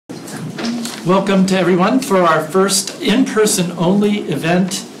Welcome to everyone for our first in-person only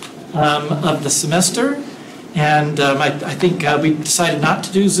event of the semester. And I think we decided not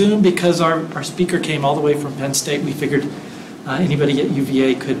to do Zoom because our speaker came all the way from Penn State. We figured anybody at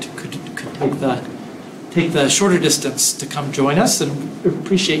UVA could take the shorter distance to come join us, and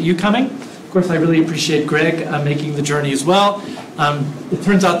appreciate you coming. Of course, I really appreciate Greg making the journey as well. It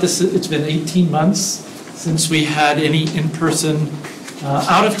turns out it's been 18 months since we had any in-person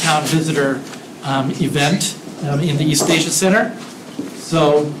out-of-town visitor event in the East Asia Center.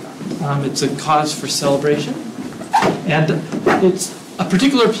 So it's a cause for celebration. And it's a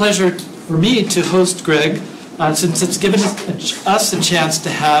particular pleasure for me to host Greg, since it's given us a chance to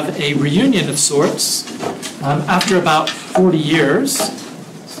have a reunion of sorts after about 40 years.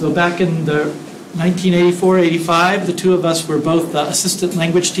 So back in the 1984-85, the two of us were both assistant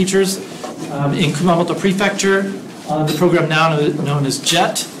language teachers in Kumamoto Prefecture, the program now known as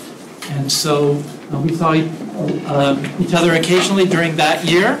JET. And so we saw each other occasionally during that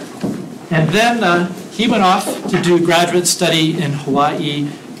year. And then he went off to do graduate study in Hawaii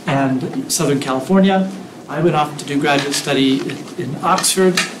and Southern California. I went off to do graduate study in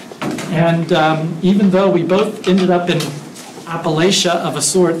Oxford. And even though we both ended up in Appalachia of a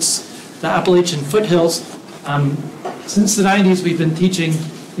sorts, the Appalachian foothills, since the 90s we've been teaching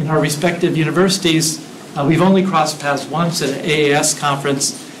in our respective universities. We've only crossed paths once at an AAS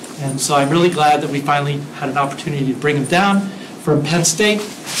conference, and so I'm really glad that we finally had an opportunity to bring him down from Penn State,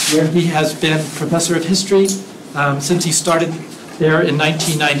 where he has been professor of history since he started there in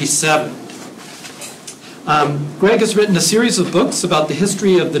 1997. Greg has written a series of books about the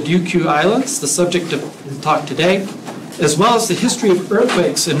history of the Ryukyu Islands, the subject of his talk today, as well as the history of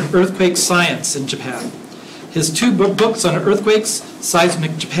earthquakes and earthquake science in Japan. His two books on earthquakes,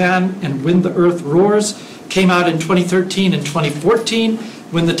 Seismic Japan and When the Earth Roars, came out in 2013 and 2014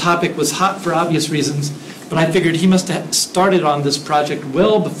 when the topic was hot for obvious reasons, but I figured he must have started on this project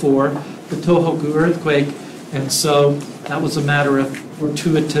well before the Tohoku earthquake, and so that was a matter of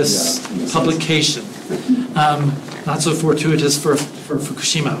fortuitous publication. Not so fortuitous for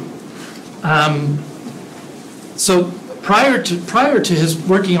Fukushima. So prior to his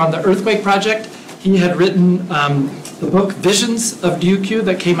working on the earthquake project, he had written the book Visions of Ryukyu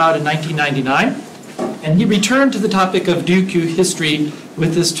that came out in 1999, and he returned to the topic of Ryukyu history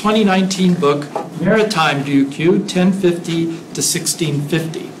with his 2019 book Maritime Ryukyu, 1050 to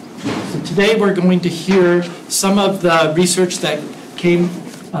 1650. So today we're going to hear some of the research that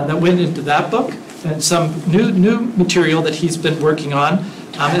went into that book and some new material that he's been working on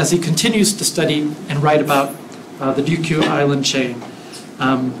as he continues to study and write about the Ryukyu island chain.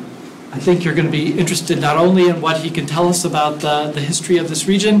 I think you're going to be interested not only in what he can tell us about the history of this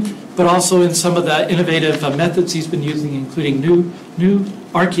region, but also in some of the innovative methods he's been using, including new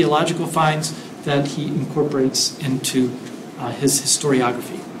archaeological finds that he incorporates into his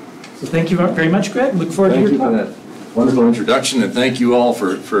historiography. So thank you very much, Greg. Look forward to your talk. Thank you for that wonderful introduction, and thank you all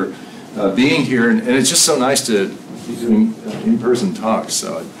for being here. And it's just so nice to be doing in-person talks.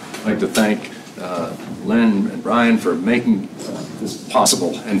 So I'd like to thank Len and Brian for making this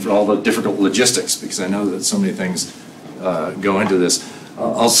possible and for all the difficult logistics, because I know that so many things go into this.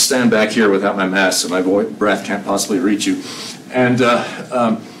 I'll stand back here without my mask so my breath can't possibly reach you. And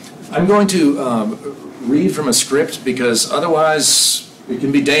I'm going to read from a script because otherwise it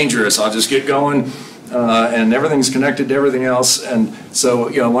can be dangerous. I'll just get going and everything's connected to everything else. And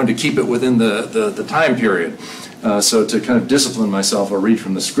so I wanted to keep it within the time period. So to kind of discipline myself, I'll read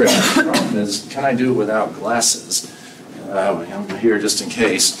from the script. The problem is, can I do it without glasses? I'm here just in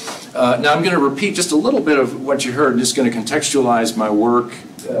case. Now I'm going to repeat just a little bit of what you heard. I'm just going to contextualize my work,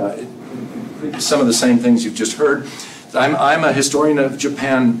 some of the same things you've just heard. I'm a historian of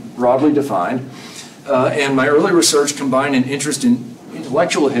Japan, broadly defined, and my early research combined an interest in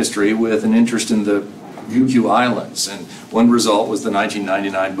intellectual history with an interest in the Ryukyu Islands. And one result was the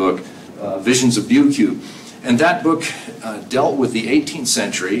 1999 book, Visions of Ryukyu. And that book dealt with the 18th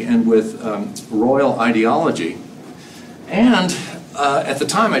century and with royal ideology. And at the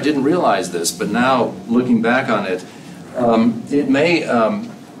time I didn't realize this, but now looking back on it, it may,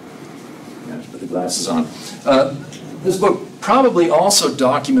 put the glasses on. This book probably also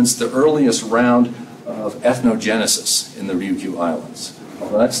documents the earliest round of ethnogenesis in the Ryukyu Islands.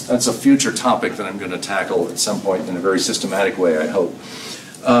 Well, that's a future topic that I'm going to tackle at some point in a very systematic way, I hope.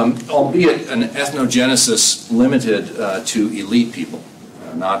 Albeit an ethnogenesis limited to elite people,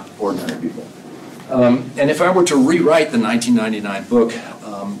 not ordinary people. And if I were to rewrite the 1999 book,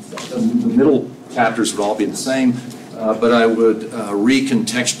 the middle chapters would all be the same, but I would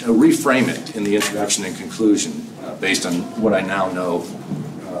reframe it in the introduction and conclusion based on what I now know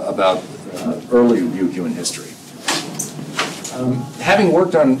about early Ryukyuan history. Having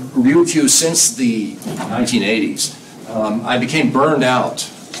worked on Ryukyu since the 1980s, I became burned out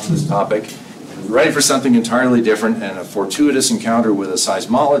on this topic, ready for something entirely different, and a fortuitous encounter with a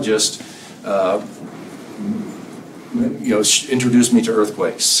seismologist introduced me to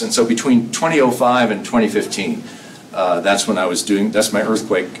earthquakes. And so between 2005 and 2015, that's when I was doing, that's my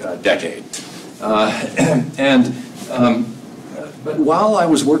earthquake decade. But while I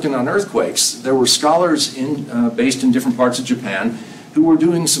was working on earthquakes, there were scholars based in different parts of Japan who were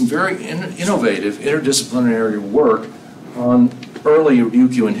doing some very innovative interdisciplinary work on early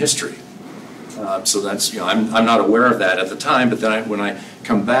Ryukyuan history. So that's, I'm not aware of that at the time, but then when I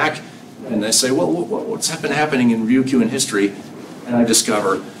come back and they say, well, what's been happening in Ryukyuan history? And I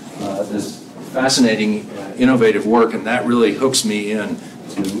discover this fascinating, innovative work, and that really hooks me in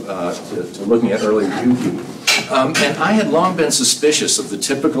to looking at early Ryukyu. And I had long been suspicious of the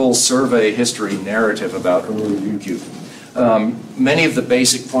typical survey history narrative about early Ryukyu. Many of the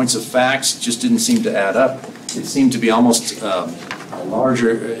basic points of facts just didn't seem to add up. It seemed to be almost a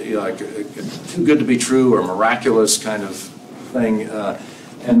larger, like too good to be true or miraculous kind of thing.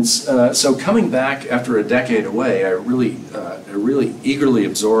 So coming back after a decade away, I really eagerly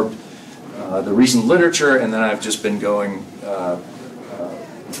absorbed the recent literature, and then I've just been going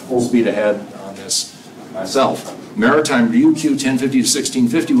full speed ahead on this myself. Maritime Ryukyu 1050 to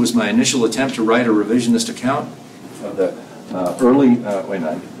 1650 was my initial attempt to write a revisionist account of the early,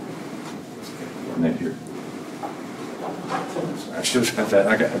 here. I should have got that.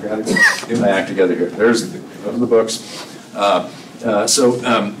 I got to get my act together here. Those are the books. It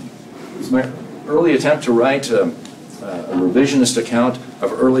was my early attempt to write a revisionist account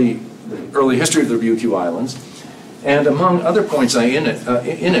of the early history of the Ryukyu Islands. And among other points in it,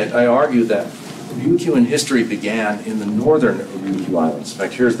 I argue that Ryukyuan history began in the northern Ryukyu Islands. In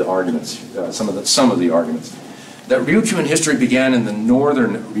fact, here's the arguments, some of the arguments. That Ryukyuan history began in the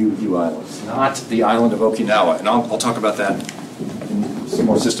northern Ryukyu Islands, not the island of Okinawa. And I'll talk about that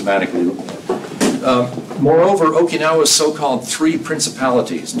more systematically. Moreover, Okinawa's so-called three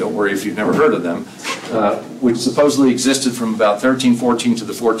principalities, don't worry if you've never heard of them, which supposedly existed from about 1314 to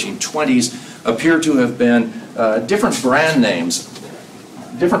the 1420s, appear to have been different brand names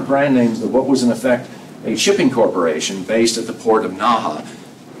of what was in effect a shipping corporation based at the port of Naha,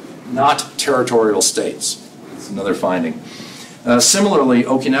 not territorial states. That's another finding. Similarly,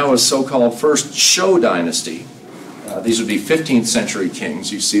 Okinawa's so-called first Sho dynasty, these would be 15th century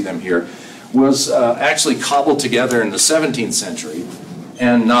kings, you see them here, was actually cobbled together in the 17th century,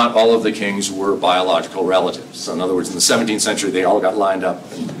 and not all of the kings were biological relatives. So in other words, in the 17th century, they all got lined up.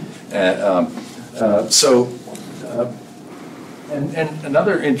 And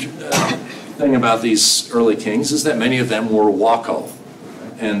another thing about these early kings is that many of them were wako.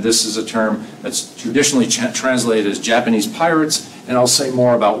 And this is a term that's traditionally translated as Japanese pirates, and I'll say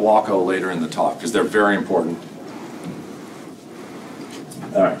more about wako later in the talk, because they're very important.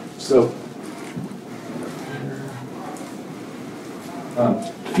 All right, so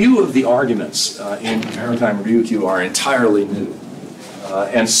few of the arguments in Maritime Ryukyu are entirely new.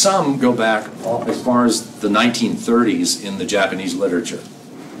 And some go back as far as the 1930s in the Japanese literature.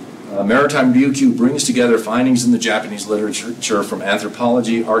 Maritime Ryukyu brings together findings in the Japanese literature from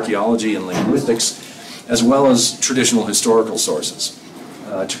anthropology, archaeology, and linguistics, as well as traditional historical sources,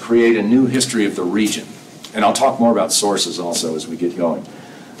 to create a new history of the region. And I'll talk more about sources also as we get going.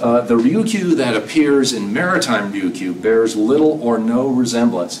 The Ryukyu that appears in Maritime Ryukyu bears little or no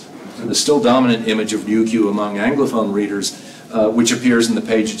resemblance to the still dominant image of Ryukyu among Anglophone readers, which appears in the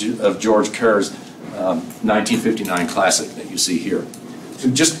page of George Kerr's 1959 classic that you see here.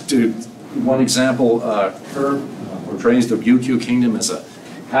 Just to one example, Kerr portrays the Ryukyu kingdom as a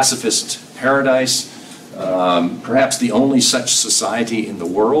pacifist paradise, perhaps the only such society in the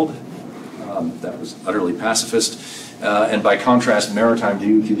world that was utterly pacifist. And by contrast, Maritime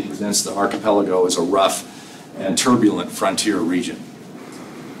Ryukyu presents the archipelago as a rough and turbulent frontier region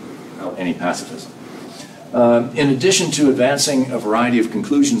without any pacifism. In addition to advancing a variety of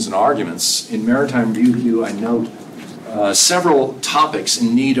conclusions and arguments, in Maritime Ryukyu I note several topics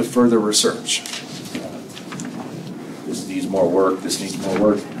in need of further research. This needs more work, this needs more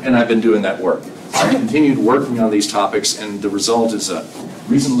work, and I've been doing that work. I continued working on these topics, and the result is a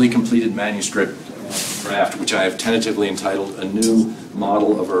recently completed manuscript draft, which I have tentatively entitled A New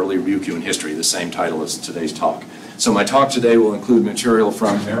Model of Early Ryukyuan History, the same title as today's talk. So my talk today will include material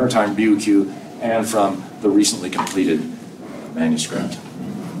from Maritime Ryukyu and from the recently completed manuscript.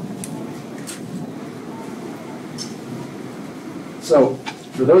 So,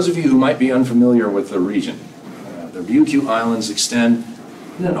 for those of you who might be unfamiliar with the region, the Ryukyu Islands extend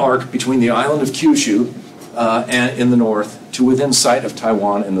in an arc between the island of Kyushu and in the north to within sight of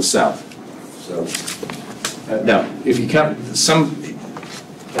Taiwan in the south. So now, if you count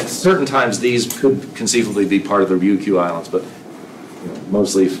at certain times these could conceivably be part of the Ryukyu Islands, but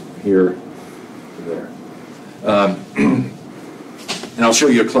mostly here to there. And I'll show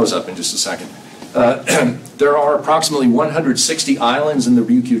you a close-up in just a second. There are approximately 160 islands in the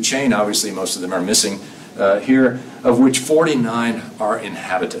Ryukyu chain. Obviously, most of them are missing here, of which 49 are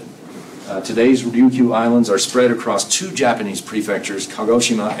inhabited. Today's Ryukyu Islands are spread across 2 Japanese prefectures,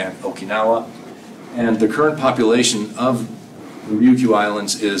 Kagoshima and Okinawa, and the current population of the Ryukyu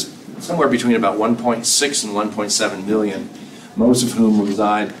Islands is somewhere between about 1.6 and 1.7 million, most of whom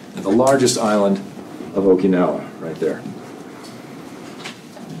reside in the largest island of Okinawa, right there.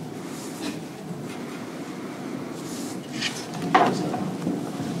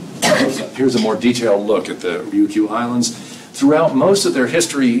 Here's a more detailed look at the Ryukyu Islands. Throughout most of their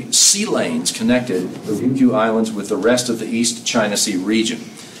history, sea lanes connected the Ryukyu Islands with the rest of the East China Sea region.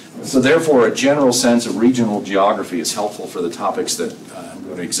 So therefore, a general sense of regional geography is helpful for the topics that I'm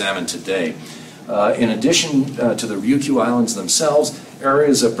going to examine today. In addition to the Ryukyu Islands themselves,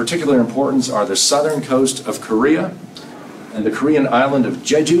 areas of particular importance are the southern coast of Korea and the Korean island of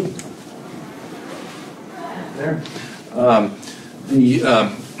Jeju. There.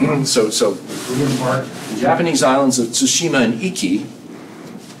 So the Korean part, the Japanese islands of Tsushima and Iki,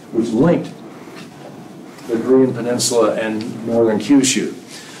 which linked the Korean peninsula and northern Kyushu.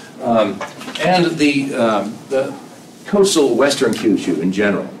 And the coastal western Kyushu in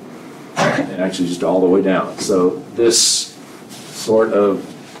general, and actually just all the way down. So this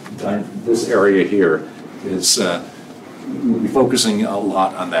this area here is, we'll be focusing a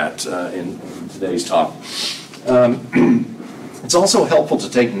lot on that in today's talk. It's also helpful to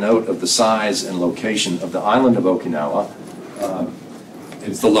take note of the size and location of the island of Okinawa.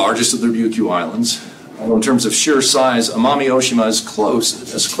 It's the largest of the Ryukyu Islands. Although in terms of sheer size, Amami Oshima is a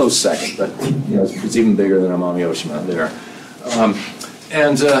close second, but it's even bigger than Amami Oshima there.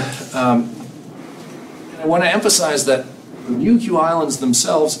 And I want to emphasize that the Ryukyu Islands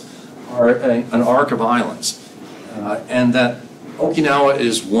themselves are an arc of islands, and that Okinawa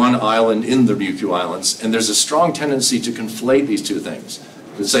is one island in the Ryukyu Islands, and there's a strong tendency to conflate these two things.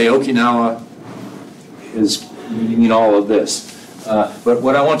 To say Okinawa is meaning all of this. But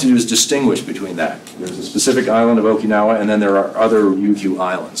what I want to do is distinguish between that. There's a specific island of Okinawa, and then there are other Ryukyu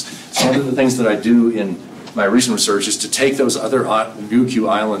islands. So one of the things that I do in my recent research is to take those other Ryukyu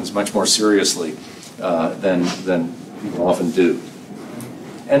islands much more seriously than people often do.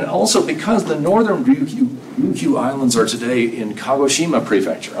 And also because the northern Ryukyu Islands are today in Kagoshima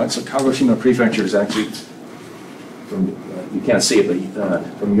Prefecture. Right? So Kagoshima Prefecture is actually, you can't see it, but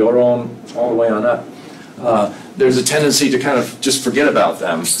from Yoron all the way on up. There's a tendency to kind of just forget about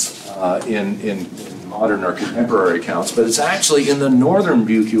them in modern or contemporary accounts, but it's actually in the northern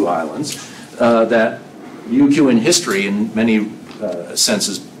Ryukyu Islands that Ryukyuan history in many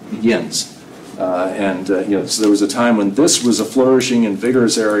senses begins. So there was a time when this was a flourishing and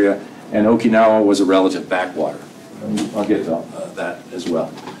vigorous area, and Okinawa was a relative backwater. I'll get to that as well.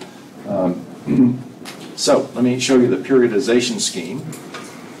 So let me show you the periodization scheme.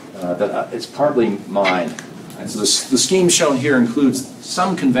 It's partly mine. And so the scheme shown here includes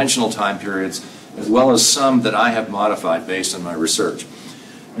some conventional time periods, as well as some that I have modified based on my research.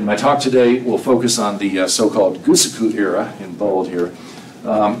 In my talk today, we'll focus on the so-called Gusaku era, in bold here,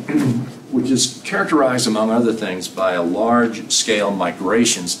 which is characterized, among other things, by a large-scale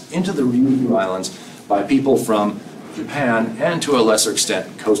migrations into the Ryukyu Islands by people from Japan and, to a lesser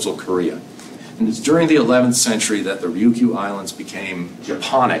extent, coastal Korea. And it's during the 11th century that the Ryukyu Islands became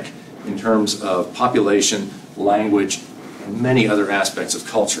Japonic in terms of population, language, and many other aspects of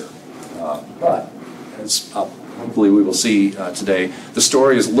culture. But, as hopefully we will see today, the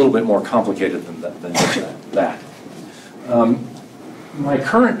story is a little bit more complicated than that. My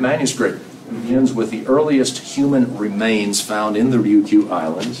current manuscript begins with the earliest human remains found in the Ryukyu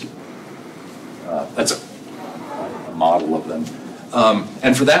Islands. That's a model of them.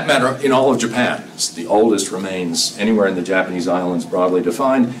 And for that matter, in all of Japan. It's the oldest remains anywhere in the Japanese islands, broadly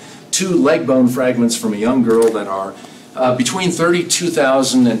defined. 2 leg bone fragments from a young girl that are between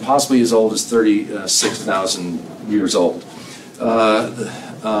 32,000 and possibly as old as 36,000 years old.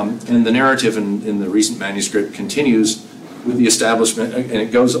 And the narrative in the recent manuscript continues with the establishment, and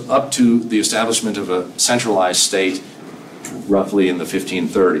it goes up to the establishment of a centralized state roughly in the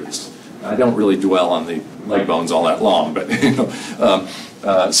 1530s. I don't really dwell on the leg bones all that long, but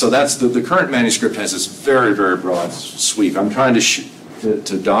so that's the current manuscript has this very, very broad sweep. I'm trying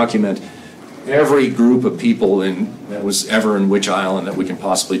to document every group of people that was ever in which island that we can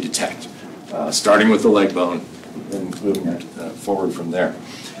possibly detect, starting with the leg bone and moving forward from there.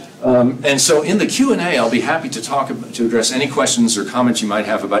 And so in the Q&A, I'll be happy to address any questions or comments you might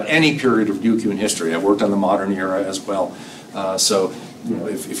have about any period of Ryukyuan history. I've worked on the modern era as well. So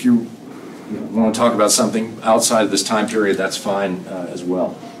if you want to talk about something outside of this time period, that's fine as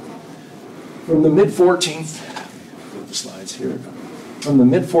well. From the mid-14th, put the slides here. From the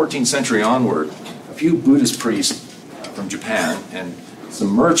mid-14th century onward, a few Buddhist priests from Japan and some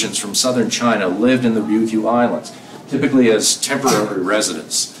merchants from southern China lived in the Ryukyu Islands, typically as temporary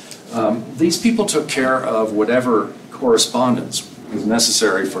residents. These people took care of whatever correspondence was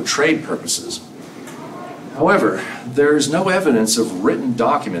necessary for trade purposes. However, there is no evidence of written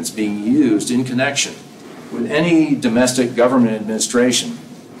documents being used in connection with any domestic government administration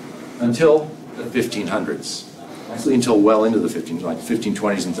until the 1500s, actually until well into the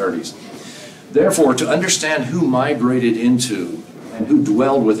 1520s and 30s. Therefore, to understand who migrated into and who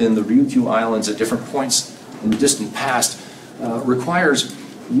dwelled within the Ryukyu Islands at different points in the distant past requires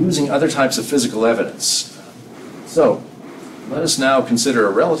using other types of physical evidence. So, let us now consider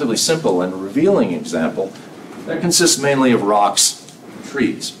a relatively simple and revealing example that consists mainly of rocks and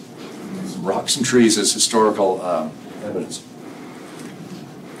trees. Rocks and trees as historical evidence.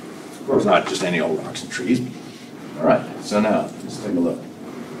 Of course, not just any old rocks and trees. All right, so now, let's take a look.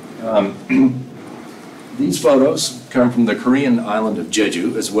 These photos come from the Korean island of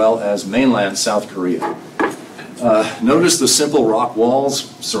Jeju, as well as mainland South Korea. Notice the simple rock walls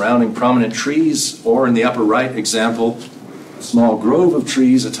surrounding prominent trees, or in the upper right example, a small grove of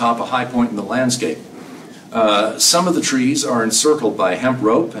trees atop a high point in the landscape. Some of the trees are encircled by hemp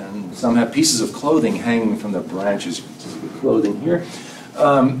rope, and some have pieces of clothing hanging from their branches. You can see the clothing here.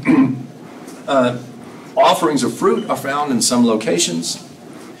 Offerings of fruit are found in some locations,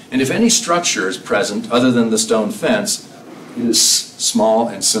 and if any structure is present other than the stone fence, it is small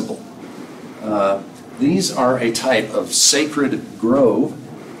and simple. These are a type of sacred grove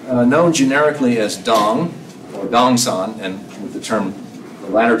known generically as dong or dongsan, and with the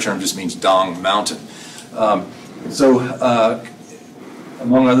latter term just means dong mountain.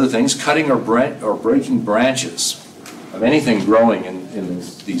 Among other things, cutting or breaking branches of anything growing in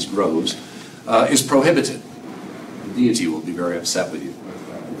these groves is prohibited. The deity will be very upset with you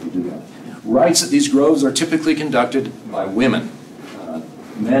if you do that. Rites at these groves are typically conducted by women.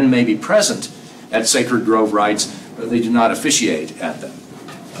 Men may be present at sacred grove rites, but they do not officiate at them.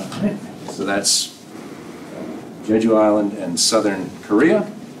 Okay. So that's Jeju Island and southern Korea.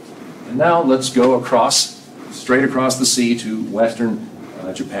 And now let's go straight across the sea to western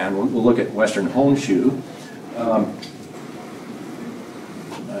Japan. We'll look at western Honshu.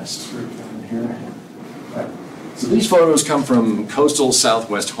 Here. Right. So these photos come from coastal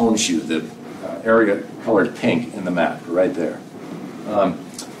southwest Honshu, the area colored pink in the map, right there.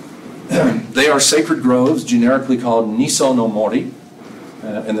 They are sacred groves, generically called Niso no Mori.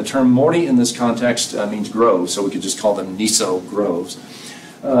 And the term mori in this context means grove, so we could just call them Niso groves.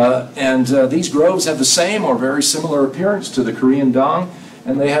 These groves have the same or very similar appearance to the Korean dong,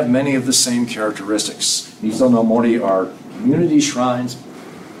 and they have many of the same characteristics. Niso no Mori are community shrines.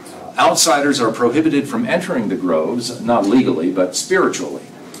 Outsiders are prohibited from entering the groves, not legally, but spiritually.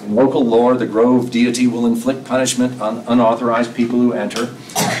 In local lore, the grove deity will inflict punishment on unauthorized people who enter,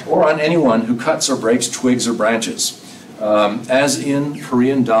 or on anyone who cuts or breaks twigs or branches. As in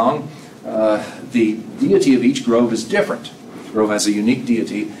Korean dong, the deity of each grove is different. The grove has a unique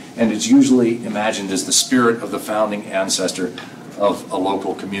deity, and it's usually imagined as the spirit of the founding ancestor of a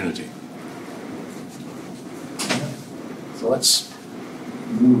local community. So let's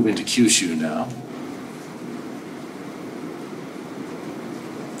move into Kyushu now.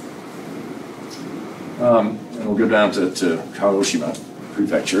 And we'll go down to Kagoshima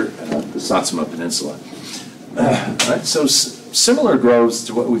Prefecture, the Satsuma Peninsula. Right, so similar groves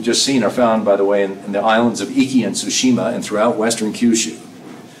to what we've just seen are found, by the way, in the islands of Iki and Tsushima and throughout western Kyushu.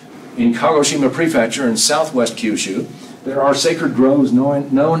 In Kagoshima Prefecture in southwest Kyushu, there are sacred groves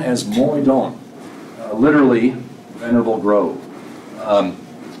known as Moidon, literally venerable grove.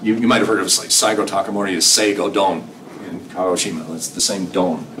 You might have heard of it like Saigo Takamori is Seigo Don in Kagoshima. It's the same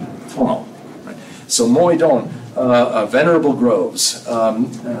don, tono. Right? So Moidon, venerable groves,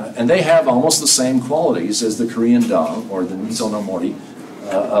 and they have almost the same qualities as the Korean dong or the Niso no Mori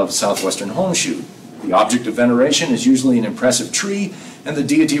of southwestern Honshu. The object of veneration is usually an impressive tree, and the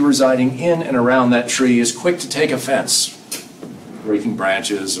deity residing in and around that tree is quick to take offense, breaking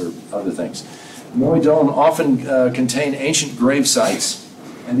branches or other things. Moidon often contain ancient grave sites,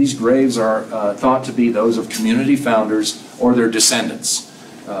 and these graves are thought to be those of community founders or their descendants.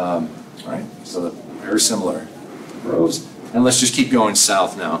 All right, so very similar groves. And let's just keep going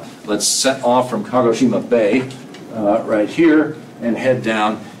south now. Let's set off from Kagoshima Bay right here and head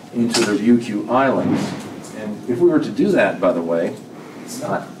down into the Ryukyu Islands. And if we were to do that, by the way,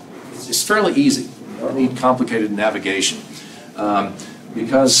 it's fairly easy. You don't need complicated navigation.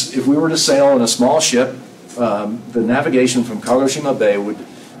 Because if we were to sail in a small ship, the navigation from Kagoshima Bay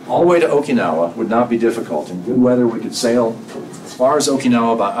all the way to Okinawa would not be difficult. In good weather, we could sail as far as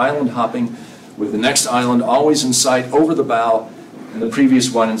Okinawa by island hopping, with the next island always in sight over the bow and the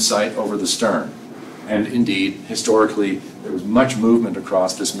previous one in sight over the stern. And indeed, historically, there was much movement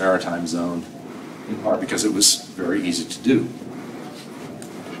across this maritime zone, in part because it was very easy to do.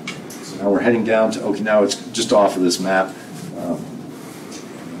 So now we're heading down to Okinawa. It's just off of this map.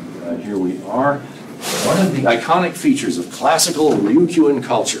 Here we are. One of the iconic features of classical Ryukyuan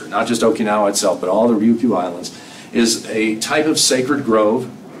culture, not just Okinawa itself, but all the Ryukyu Islands, is a type of sacred grove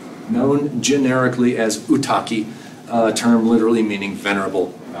known generically as utaki, a term literally meaning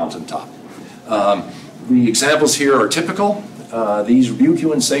venerable mountaintop. The examples here are typical. These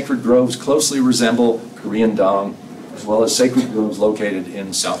Ryukyuan sacred groves closely resemble Korean dong, as well as sacred groves located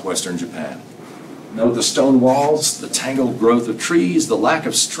in southwestern Japan. Note the stone walls, the tangled growth of trees, the lack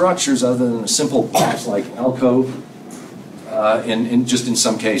of structures other than a simple box-like alcove, just in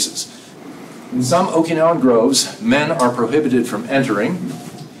some cases. In some Okinawan groves, men are prohibited from entering,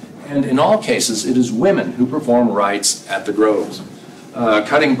 and in all cases, it is women who perform rites at the groves.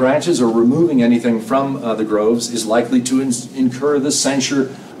 Cutting branches or removing anything from the groves is likely to incur the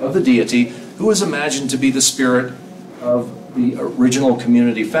censure of the deity, who is imagined to be the spirit of the original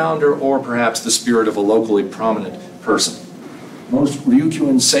community founder, or perhaps the spirit of a locally prominent person. Most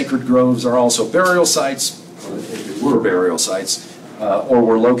Ryukyuan sacred groves are also burial sites, or if they were burial sites, or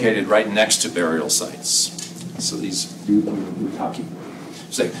were located right next to burial sites. So these Ryukyuan utaki.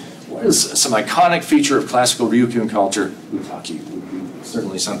 So what is some iconic feature of classical Ryukyuan culture? Utaki would be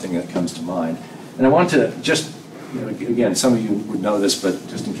certainly something that comes to mind. And I want to just, again, some of you would know this, but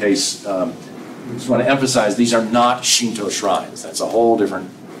just in case, I just want to emphasize these are not Shinto shrines. That's a whole different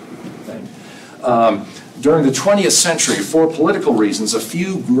thing. During the 20th century, for political reasons, a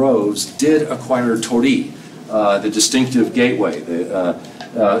few groves did acquire torii, the distinctive gateway,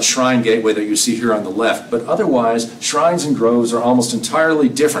 the shrine gateway that you see here on the left. But otherwise, shrines and groves are almost entirely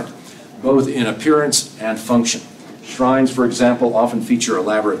different, both in appearance and function. Shrines, for example, often feature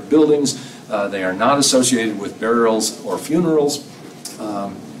elaborate buildings. They are not associated with burials or funerals.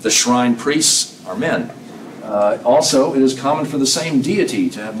 The shrine priests are men. Also, it is common for the same deity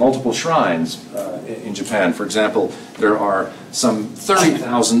to have multiple shrines in Japan. For example, there are some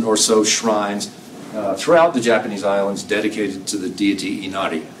 30,000 or so shrines throughout the Japanese islands dedicated to the deity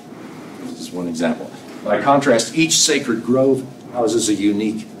Inari. This is one example. By contrast, each sacred grove houses a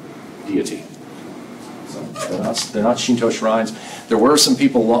unique deity. So they're not Shinto shrines. There were some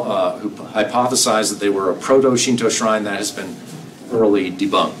people who hypothesized that they were a proto-Shinto shrine. That has been thoroughly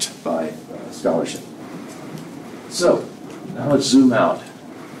debunked by scholarship. So, now let's zoom out.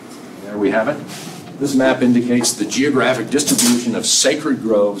 There we have it. This map indicates the geographic distribution of sacred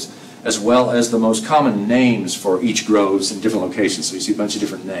groves, as well as the most common names for each groves in different locations. So you see a bunch of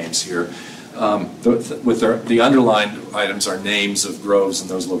different names here. The underlined items are names of groves in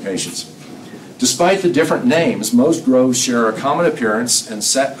those locations. Despite the different names, most groves share a common appearance and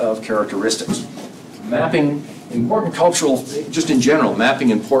set of characteristics. Mapping important cultural, just in general, mapping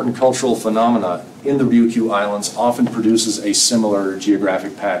important cultural phenomena in the Ryukyu Islands often produces a similar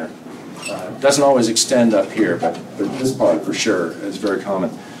geographic pattern. It doesn't always extend up here, but this part for sure is very common.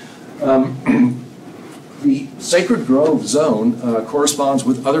 The Sacred Grove zone corresponds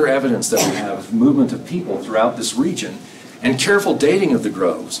with other evidence that we have of movement of people throughout this region, and careful dating of the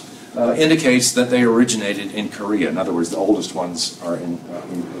groves indicates that they originated in Korea. In other words, the oldest ones are in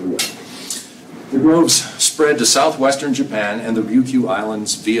Korea. The groves spread to southwestern Japan and the Ryukyu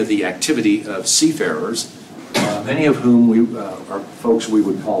Islands via the activity of seafarers, many of whom are folks we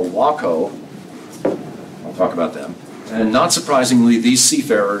would call wako. I'll talk about them. And not surprisingly, these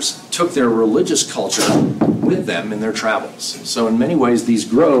seafarers took their religious culture with them in their travels. So in many ways, these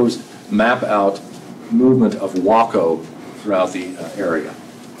groves map out movement of wako throughout the area.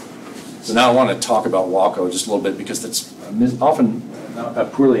 So now I want to talk about wako just a little bit because that's often a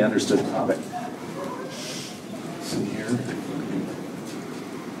poorly understood topic.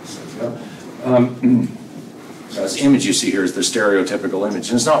 This image you see here is the stereotypical image,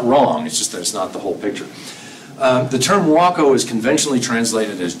 and it's not wrong, it's just that it's not the whole picture. The term wako is conventionally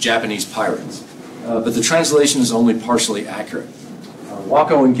translated as Japanese pirates, but the translation is only partially accurate.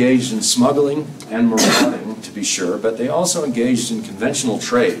 Wako engaged in smuggling and marauding, to be sure, but they also engaged in conventional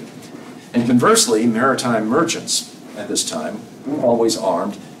trade. And conversely, maritime merchants at this time were always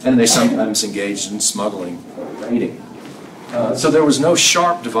armed, and they sometimes engaged in smuggling or raiding. So there was no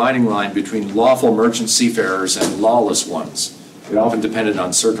sharp dividing line between lawful merchant seafarers and lawless ones. It often depended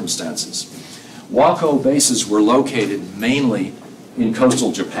on circumstances. Wako bases were located mainly in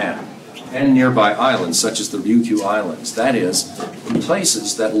coastal Japan and nearby islands such as the Ryukyu Islands, that is, in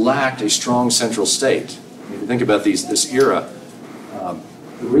places that lacked a strong central state. If you think about this era,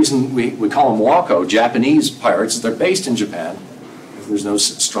 the reason we call them Wako, Japanese pirates, is they're based in Japan because there's no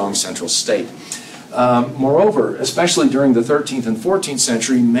strong central state. Moreover, especially during the 13th and 14th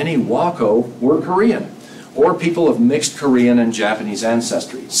century, many Wako were Korean, or people of mixed Korean and Japanese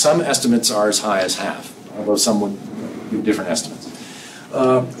ancestry. Some estimates are as high as half, although some would give different estimates.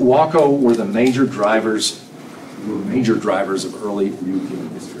 Wako were the major drivers of early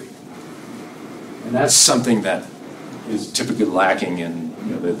Ryukyuan history. And that's something that is typically lacking in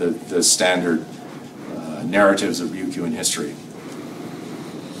the standard narratives of Ryukyuan history.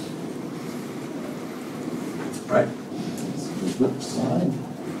 Right. Flip slide.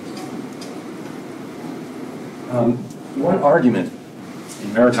 One argument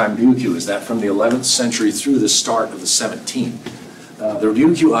in Maritime Ryukyu is that from the 11th century through the start of the 17th, the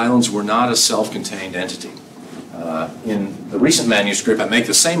Ryukyu Islands were not a self-contained entity. In the recent manuscript, I make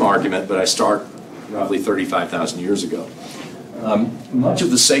the same argument, but I start roughly 35,000 years ago. Much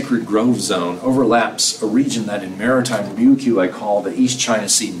of the sacred grove zone overlaps a region that in Maritime Ryukyu I call the East China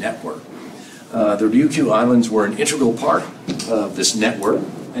Sea network. The Ryukyu Islands were an integral part of this network,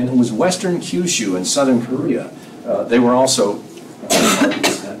 and it was western Kyushu and southern Korea. They were also part of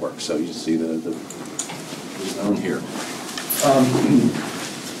this network, so you see the zone here.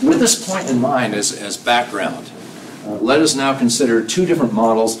 With this point in mind as background, let us now consider two different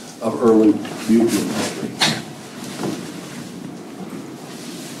models of early Ryukyuan history.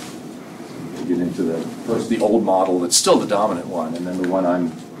 We'll get into first the old model that's still the dominant one, and then the one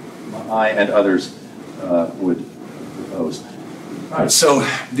I and others would propose. All right, so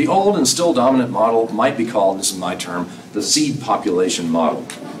the old and still dominant model might be called, this is my term, the seed population model.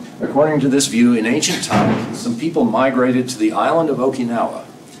 According to this view, in ancient times, some people migrated to the island of Okinawa,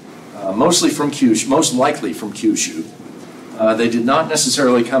 most likely from Kyushu. They did not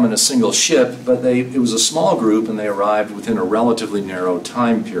necessarily come in a single ship, but it was a small group, and they arrived within a relatively narrow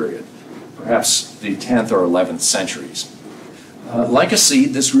time period, perhaps the 10th or 11th centuries. Like a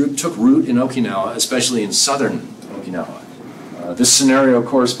seed, this group took root in Okinawa, especially in southern Okinawa. This scenario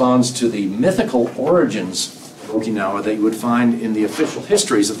corresponds to the mythical origins of Okinawa that you would find in the official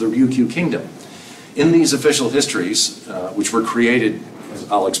histories of the Ryukyu kingdom. In these official histories, which were created, as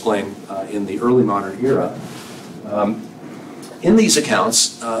I'll explain, in the early modern era, in these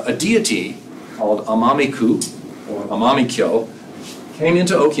accounts, a deity called Amamiku, or Amamikyo, came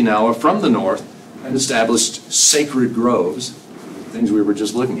into Okinawa from the north and established sacred groves, things we were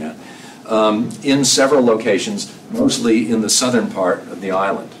just looking at, in several locations, mostly in the southern part of the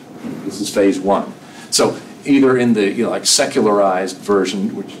island. This is phase one. So either in the secularized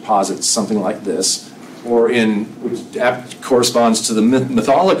version, which posits something like this, or which corresponds to the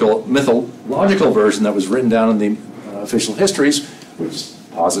mythological version that was written down in the official histories, which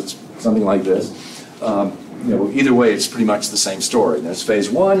posits something like this. Either way, it's pretty much the same story. There's phase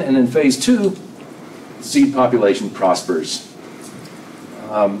one, and in phase two, the seed population prospers.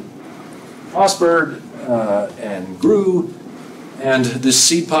 Prospered and grew, and this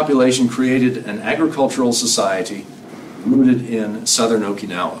seed population created an agricultural society rooted in southern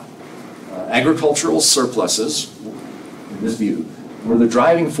Okinawa. Agricultural surpluses, in this view, were the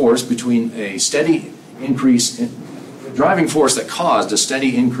driving force between a steady increase, the driving force that caused a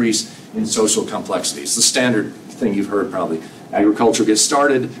steady increase in social complexity. It's the standard thing you've heard probably. Agriculture gets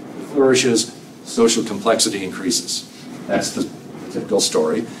started, flourishes, social complexity increases. That's the typical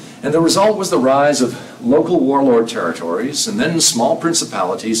story. And the result was the rise of local warlord territories, and then small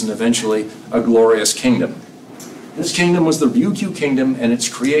principalities, and eventually a glorious kingdom. This kingdom was the Ryukyu kingdom, and its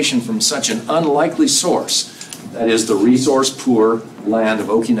creation from such an unlikely source, that is the resource-poor land of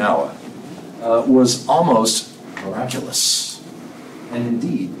Okinawa, was almost miraculous. And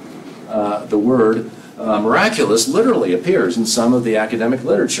indeed, the word miraculous literally appears in some of the academic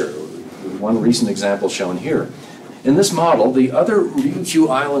literature, with one recent example shown here. In this model, the other Ryukyu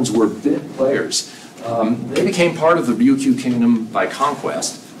islands were big players. They became part of the Ryukyu kingdom by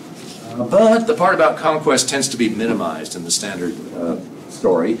conquest, but the part about conquest tends to be minimized in the standard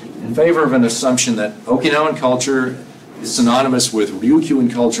story in favor of an assumption that Okinawan culture is synonymous with Ryukyuan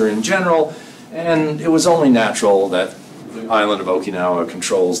culture in general, and it was only natural that the island of Okinawa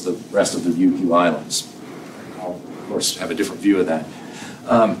controls the rest of the Ryukyu islands. I'll, of course, have a different view of that.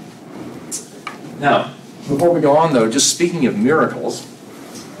 Now, before we go on, though, just speaking of miracles,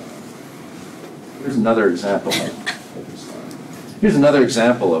 here's another example. Here's another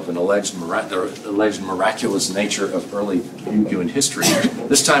example of an alleged miraculous nature of early Ryukyuan history,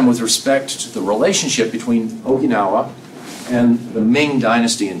 this time with respect to the relationship between Okinawa and the Ming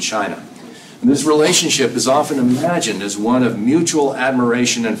dynasty in China. And this relationship is often imagined as one of mutual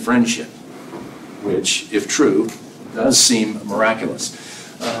admiration and friendship, which, if true, does seem miraculous.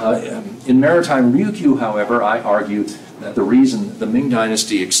 In Maritime Ryukyu, however, I argue that the reason the Ming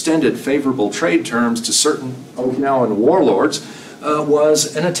dynasty extended favorable trade terms to certain Okinawan warlords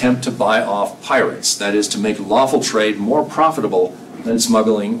was an attempt to buy off pirates, that is, to make lawful trade more profitable than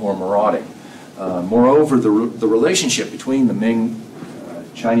smuggling or marauding. Moreover, the relationship between the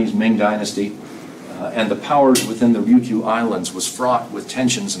Chinese Ming dynasty and the powers within the Ryukyu Islands was fraught with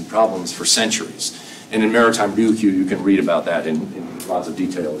tensions and problems for centuries. And in Maritime Ryukyu, you can read about that in lots of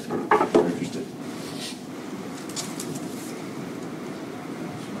detail if you're interested.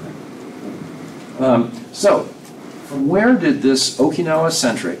 So, from where did this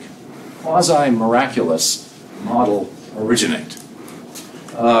Okinawa-centric, quasi-miraculous model originate?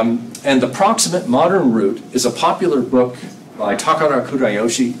 And the proximate modern route is a popular book by Takara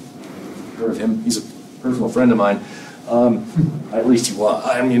Kurayoshi. Heard of him? He's a personal friend of mine. At least he was.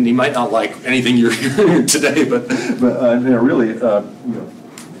 I mean, he might not like anything you're hearing today, but really, I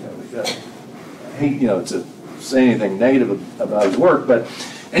hate to say anything negative about his work. But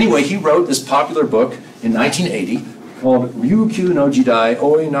anyway, he wrote this popular book in 1980 called Ryukyu no Jidai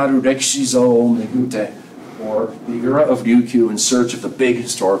Oi Naru Rekishi zo Megute, or The Era of Ryukyu in Search of the Big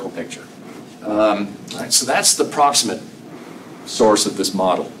Historical Picture. Right, so that's the proximate source of this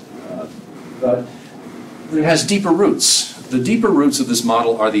model. But it has deeper roots. The deeper roots of this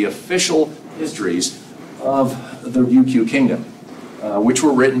model are the official histories of the Ryukyu kingdom, which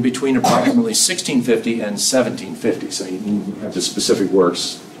were written between approximately 1650 and 1750. So you have the specific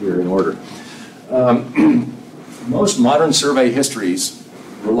works here in order. Most modern survey histories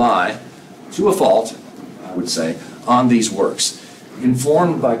rely, to a fault, I would say, on these works.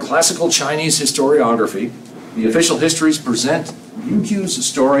 Informed by classical Chinese historiography, the official histories present Ryukyu's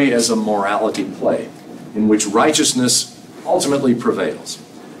story as a morality play, in which righteousness ultimately prevails.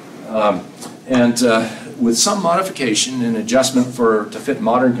 With some modification and adjustment to fit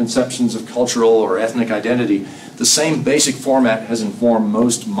modern conceptions of cultural or ethnic identity, the same basic format has informed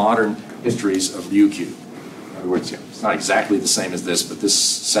most modern histories of Ryukyu. In other words, it's not exactly the same as this, but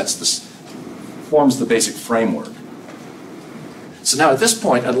this forms the basic framework. So now at this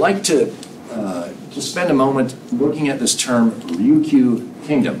point, I'd like to spend a moment looking at this term Ryukyu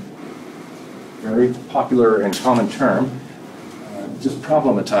kingdom. Very popular and common term. Just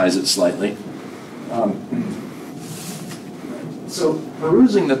problematize it slightly. So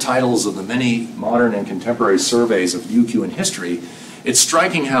perusing the titles of the many modern and contemporary surveys of Ryukyu in history, it's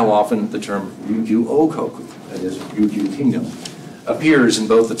striking how often the term Ryukyu Okoku, that is, Ryukyu kingdom, appears in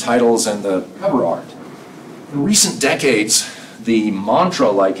both the titles and the cover art. In recent decades, the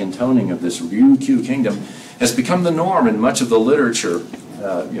mantra-like intoning of this Ryukyu kingdom has become the norm in much of the literature,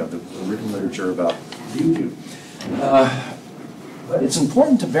 the written literature about Ryukyu. But it's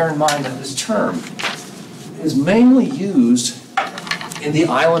important to bear in mind that this term is mainly used in the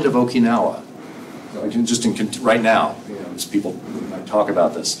island of Okinawa. Right now, as people might talk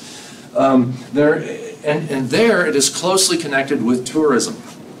about this. There it is closely connected with tourism.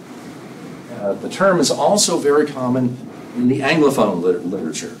 The term is also very common in the Anglophone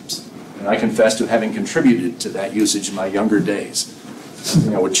literatures, and I confess to having contributed to that usage in my younger days.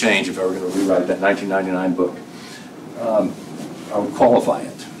 Something I would change if I were going to rewrite that 1999 book. I would qualify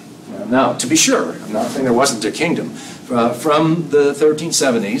it. Now, to be sure, I'm not saying there wasn't a kingdom. From the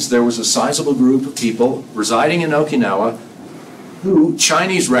 1370s, there was a sizable group of people residing in Okinawa who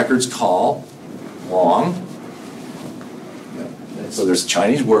Chinese records call Wang. So there's a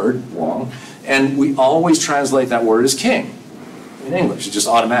Chinese word, Wang, and we always translate that word as king in English. It's just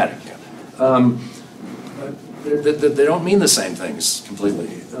automatic. They don't mean the same things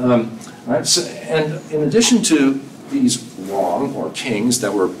completely. Right? So, and in addition to these Wang, or kings,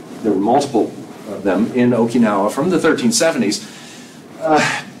 there were multiple of them in Okinawa from the 1370s.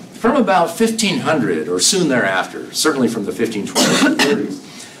 From about 1500 or soon thereafter, certainly from the 1520s and 30s,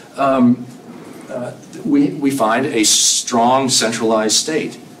 we find a strong centralized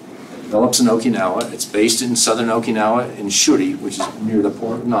state. It develops in Okinawa. It's based in southern Okinawa in Shuri, which is near the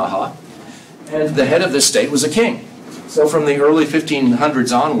port of Naha. And the head of this state was a king. So from the early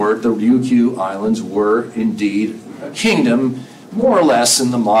 1500s onward, the Ryukyu Islands were indeed a kingdom, more or less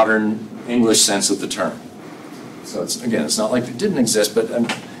in the modern English sense of the term. So it's not like it didn't exist, but I'm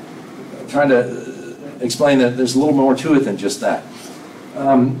trying to explain that there's a little more to it than just that.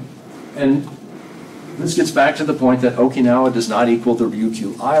 And this gets back to the point that Okinawa does not equal the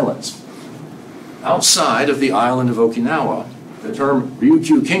Ryukyu Islands. Outside of the island of Okinawa, the term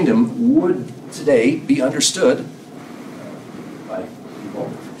Ryukyu Kingdom would today be understood by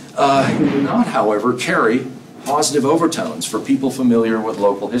people. It would not, however, carry positive overtones for people familiar with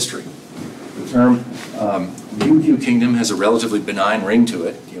local history. The term Ryukyu Kingdom has a relatively benign ring to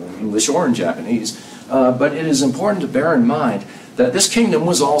it, in English or in Japanese, but it is important to bear in mind that this kingdom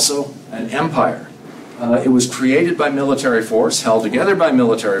was also an empire. It was created by military force, held together by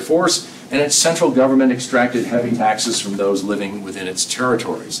military force, and its central government extracted heavy taxes from those living within its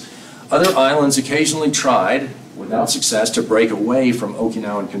territories. Other islands occasionally tried, without success, to break away from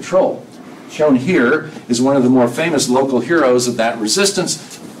Okinawan control. Shown here is one of the more famous local heroes of that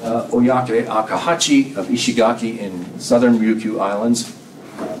resistance, Oyake Akahachi of Ishigaki in southern Ryukyu Islands.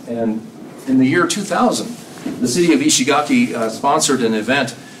 And in the year 2000, the city of Ishigaki sponsored an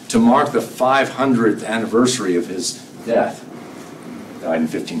event to mark the 500th anniversary of his death. He died in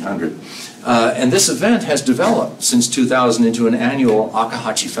 1500. And this event has developed since 2000 into an annual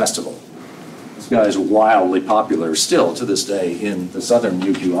Akahachi festival. This guy is wildly popular still to this day in the southern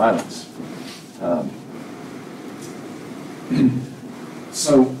Ryukyu Islands.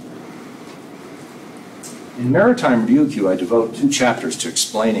 So, in Maritime Ryukyu, I devote 2 chapters to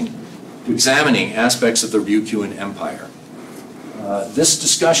examining aspects of the Ryukyuan Empire. This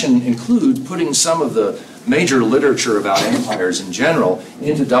discussion includes putting some of the major literature about empires in general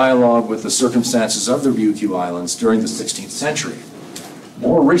into dialogue with the circumstances of the Ryukyu Islands during the 16th century.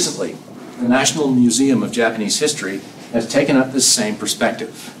 More recently, the National Museum of Japanese History has taken up this same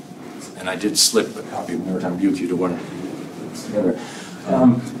perspective. And I did slip a copy of Maritime Ryukyu to one of these together.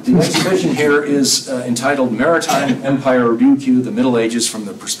 The exhibition here is entitled Maritime Empire Ryukyu, the Middle Ages from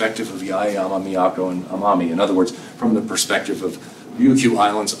the Perspective of Yaeyama, Miyako, and Amami. In other words, from the perspective of Ryukyu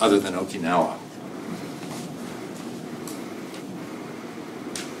Islands other than Okinawa.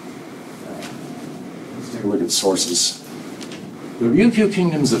 Let's take a look at sources. The Ryukyu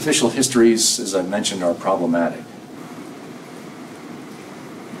Kingdom's official histories, as I mentioned, are problematic.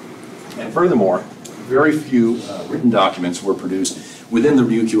 And furthermore, very few written documents were produced within the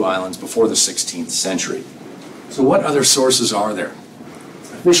Ryukyu Islands before the 16th century. So what other sources are there?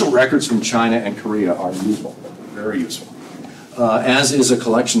 Official records from China and Korea are useful, very useful, as is a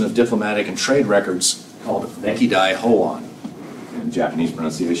collection of diplomatic and trade records called Nekidai Hoan, in Japanese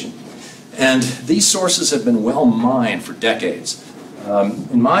pronunciation. And these sources have been well mined for decades.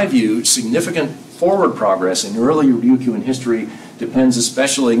 In my view, significant forward progress in early Ryukyuan history depends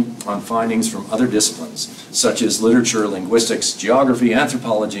especially on findings from other disciplines, such as literature, linguistics, geography,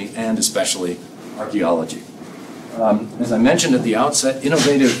 anthropology, and especially archaeology. As I mentioned at the outset,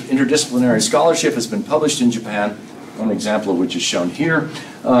 innovative interdisciplinary scholarship has been published in Japan, one example of which is shown here.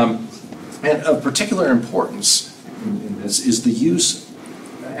 And of particular importance in this is the use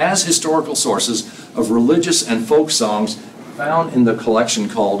as historical sources of religious and folk songs found in the collection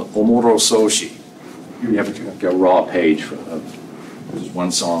called Omoro Soshi. Here you have a raw page of just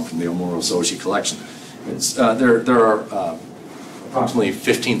one song from the Omoro Soshi collection. There are approximately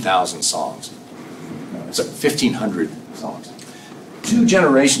 15,000 songs. So 1,500 songs. 2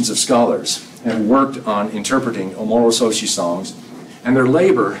 generations of scholars have worked on interpreting Omoro Soshi songs, and their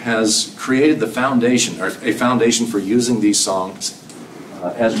labor has created the foundation, or a foundation for using these songs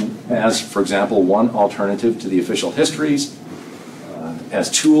as, for example, one alternative to the official histories, as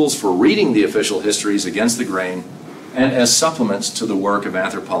tools for reading the official histories against the grain, and as supplements to the work of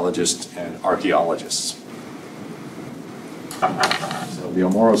anthropologists and archaeologists. So the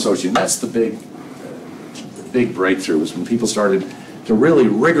Omoro Soshi, and that's the big breakthrough, was when people started to really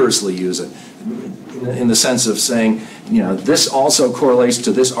rigorously use it, in the sense of saying, this also correlates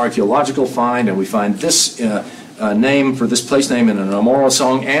to this archaeological find, and we find this name for this place name in an Omoro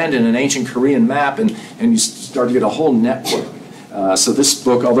song and in an ancient Korean map, and you start to get a whole network. So this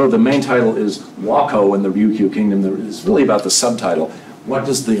book, although the main title is Wako in the Ryukyu Kingdom, it's really about the subtitle. What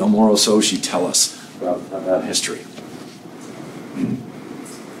does the Omoro Soshi tell us about history?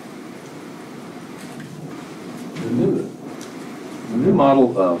 The new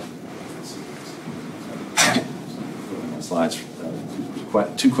model of slides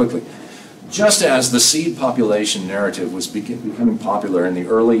too quickly. Just as the seed population narrative was becoming popular in the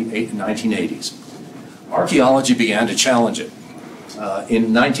early 1980s, archaeology began to challenge it.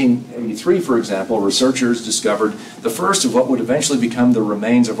 In 1983, for example, researchers discovered the first of what would eventually become the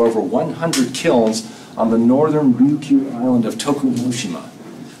remains of over 100 kilns on the northern Ryukyu island of Tokunoshima.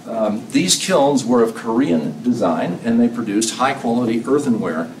 These kilns were of Korean design, and they produced high-quality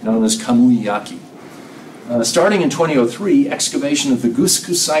earthenware known as kamuyaki. Starting in 2003, excavation of the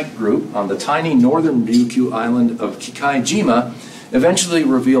Gusuku site group on the tiny northern Ryukyu island of Kikaijima eventually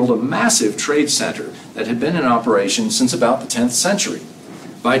revealed a massive trade center that had been in operation since about the 10th century.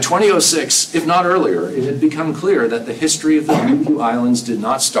 By 2006, if not earlier, it had become clear that the history of the Ryukyu Islands did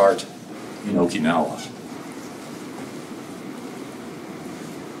not start in Okinawa.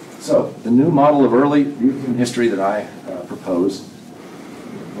 So, the new model of early Ryukyuan history that I propose,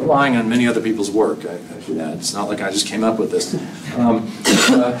 relying on many other people's work, I should add, it's not like I just came up with this,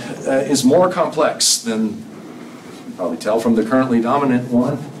 is more complex than you can probably tell from the currently dominant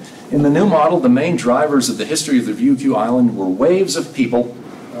one. In the new model, the main drivers of the history of the Ryukyu Island were waves of people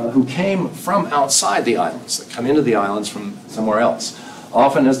who came from outside the islands, that come into the islands from somewhere else,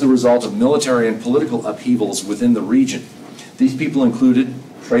 often as the result of military and political upheavals within the region. These people included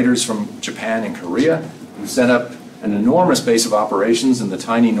traders from Japan and Korea, who set up an enormous base of operations in the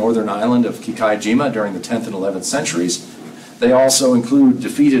tiny northern island of Kikaijima during the 10th and 11th centuries. They also include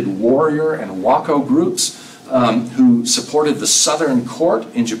defeated warrior and wako groups who supported the southern court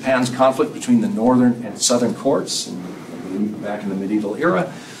in Japan's conflict between the northern and southern courts back in the medieval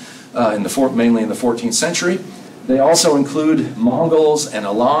era, mainly in the 14th century. They also include Mongols and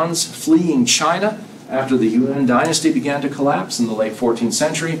Alans fleeing China after the Yuan dynasty began to collapse in the late 14th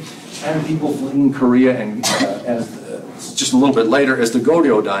century, and people fleeing Korea and just a little bit later as the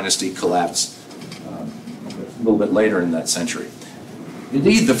Goryeo dynasty collapsed a little bit later in that century.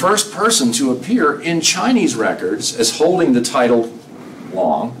 Indeed, the first person to appear in Chinese records as holding the title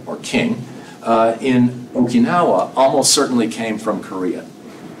Long, or King, in Okinawa almost certainly came from Korea.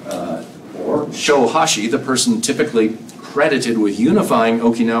 Or Shohashi, the person typically credited with unifying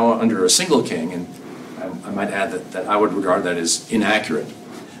Okinawa under a single king, and I might add that I would regard that as inaccurate,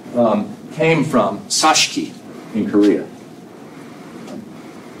 came from Sashiki in Korea.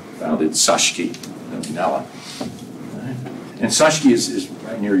 Founded Sashiki in Okinawa. And Sashiki is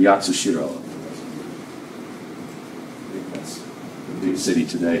right near Yatsushiro. That's the big city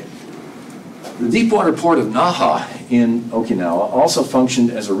today. The deepwater port of Naha in Okinawa also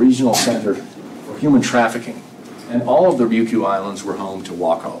functioned as a regional center for human trafficking, and all of the Ryukyu Islands were home to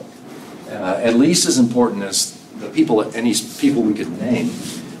wako. At least as important as any people we could name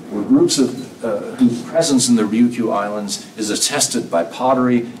were groups whose presence in the Ryukyu Islands is attested by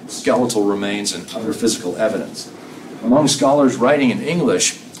pottery, skeletal remains, and other physical evidence. Among scholars writing in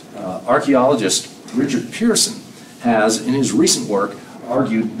English, archaeologist Richard Pearson has, in his recent work,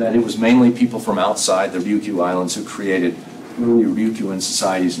 argued that it was mainly people from outside the Ryukyu Islands who created early Ryukyuan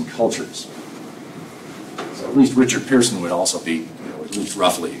societies and cultures. So at least Richard Pearson would also be, at least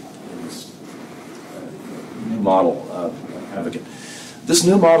roughly, this new model advocate. This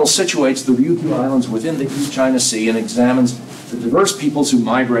new model situates the Ryukyu Islands within the East China Sea and examines the diverse peoples who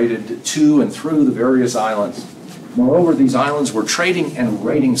migrated to and through the various islands. Moreover, these islands were trading and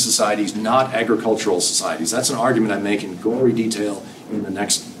raiding societies, not agricultural societies. That's an argument I make in gory detail in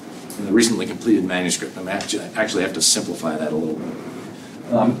the recently completed manuscript. I actually have to simplify that a little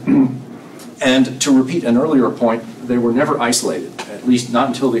bit. And to repeat an earlier point, they were never isolated, at least not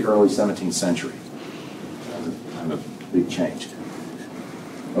until the early 17th century. Kind of a big change.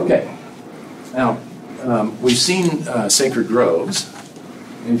 Okay, now we've seen sacred groves.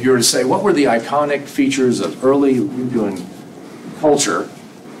 And if you were to say, what were the iconic features of early Ryukyuan culture,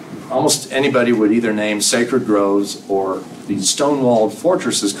 almost anybody would either name sacred groves or these stone-walled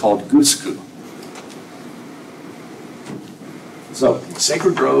fortresses called gusuku. So,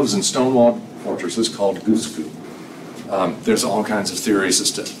 sacred groves and stone-walled fortresses called gusuku. There's all kinds of theories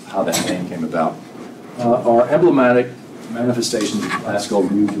as to how that name came about. Are emblematic manifestations of classical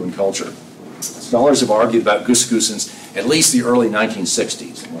Ryukyuan culture. Scholars have argued about gusuku since at least the early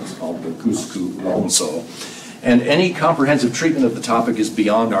 1960s, what's called the gusuku ronso. And any comprehensive treatment of the topic is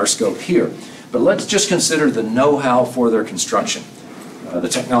beyond our scope here. But let's just consider the know-how for their construction, the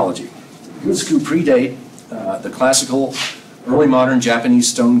technology. Gusuku predate the classical early modern Japanese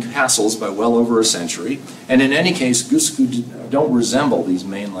stone castles by well over a century, and in any case, gusuku don't resemble these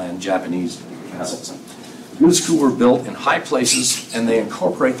mainland Japanese castles. Gusuku were built in high places, and they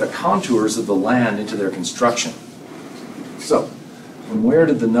incorporate the contours of the land into their construction. So, from where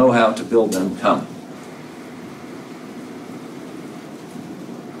did the know-how to build them come?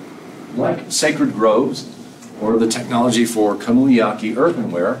 Like sacred groves, or the technology for kamuyaki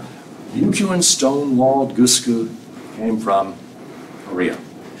earthenware, Ryukyuan stone-walled gusuku came from Korea.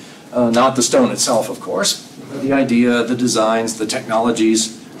 Not the stone itself, of course, but the idea, the designs, the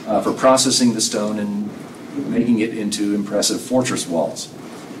technologies for processing the stone and making it into impressive fortress walls.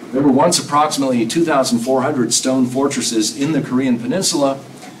 There were once approximately 2,400 stone fortresses in the Korean peninsula,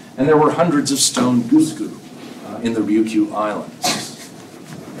 and there were hundreds of stone gusuku. in the Ryukyu Islands.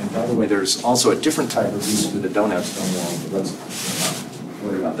 And by the way, there's also a different type of gusku that don't have stone walls, but let's not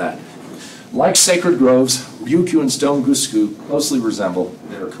worry about that. Like sacred groves, Ryukyu and stone gusku closely resemble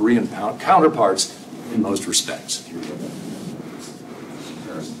their Korean counterparts in most respects. Here we go.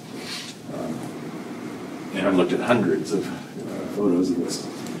 And I've looked at hundreds of photos of this.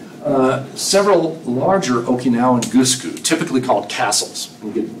 Several larger Okinawan gusku, typically called castles,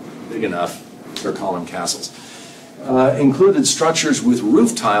 when you get big enough, they're called them castles, included structures with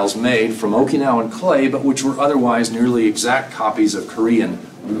roof tiles made from Okinawan clay, but which were otherwise nearly exact copies of Korean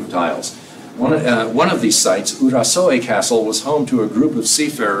roof tiles. One of these sites, Urasoe Castle, was home to a group of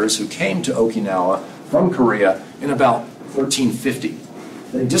seafarers who came to Okinawa from Korea in about 1350.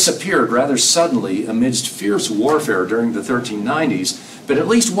 They disappeared rather suddenly amidst fierce warfare during the 1390s, but at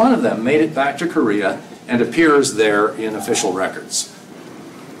least one of them made it back to Korea and appears there in official records.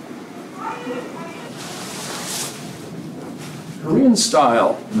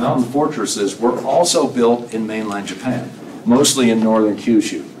 Korean-style mountain fortresses were also built in mainland Japan, mostly in northern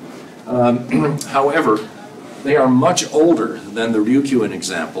Kyushu. However, they are much older than the Ryukyuan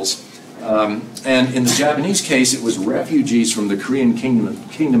examples, and in the Japanese case, it was refugees from the Korean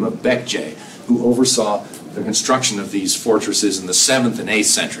kingdom of Baekje who oversaw the construction of these fortresses in the 7th and 8th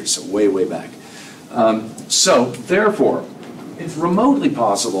centuries, so way, way back. So, therefore, it's remotely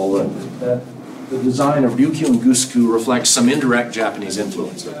possible that the design of Ryukyu and Gusku reflects some indirect Japanese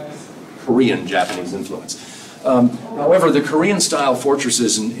influence, Korean Japanese influence. However, the Korean-style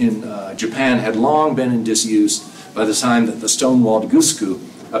fortresses in Japan had long been in disuse by the time that the stone-walled Gusku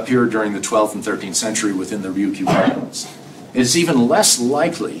appeared during the 12th and 13th century within the Ryukyu Islands. It is even less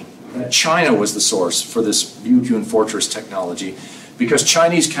likely that China was the source for this Ryukyuan fortress technology, because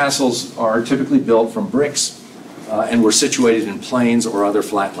Chinese castles are typically built from bricks and were situated in plains or other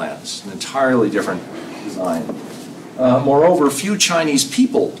flatlands, an entirely different design. Moreover, few Chinese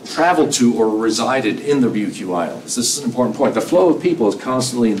people traveled to or resided in the Ryukyu Islands. This is an important point. The flow of people is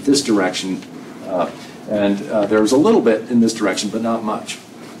constantly in this direction, and there's a little bit in this direction, but not much.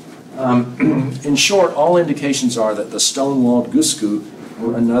 In short, all indications are that the stone-walled Gusku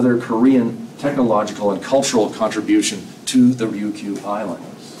were another Korean technological and cultural contribution to the Ryukyu Islands.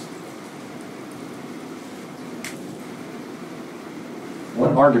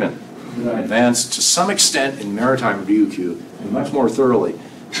 One argument that I advanced to some extent in Maritime Ryukyu, and much more thoroughly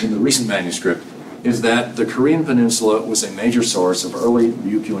in the recent manuscript, is that the Korean peninsula was a major source of early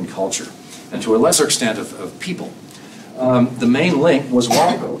Ryukyuan culture, and to a lesser extent of people. The main link was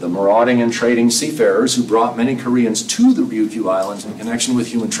Wako, the marauding and trading seafarers who brought many Koreans to the Ryukyu Islands in connection with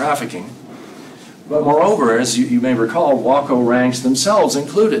human trafficking. But moreover, as you may recall, Wako ranks themselves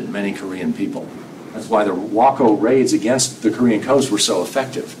included many Korean people. That's why the Wako raids against the Korean coast were so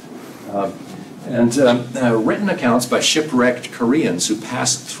effective. Written accounts by shipwrecked Koreans who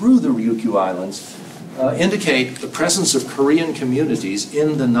passed through the Ryukyu Islands indicate the presence of Korean communities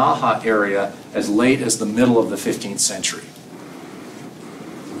in the Naha area as late as the middle of the 15th century.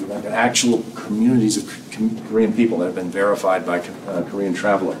 Like actual communities of Korean people that have been verified by Korean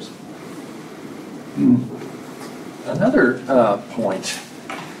travelers. Another point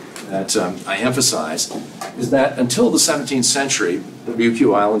that I emphasize is that until the 17th century, the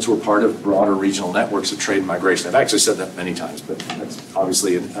Ryukyu Islands were part of broader regional networks of trade and migration. I've actually said that many times, but that's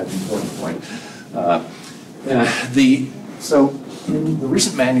obviously an important point. So in the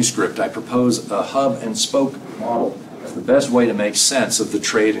recent manuscript, I propose a hub and spoke model as the best way to make sense of the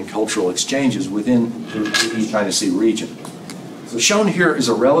trade and cultural exchanges within the East China Sea region. So shown here is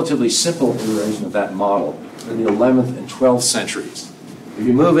a relatively simple iteration of that model in the 11th and 12th centuries. If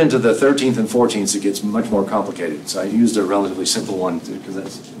you move into the 13th and 14th, it gets much more complicated. So I used a relatively simple one because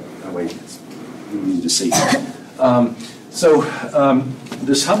that way it's easy to see.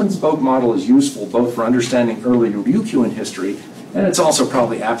 This hub and spoke model is useful both for understanding early Ryukyuan history, and it's also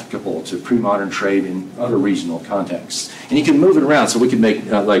probably applicable to pre-modern trade in other regional contexts. And you can move it around, so we can make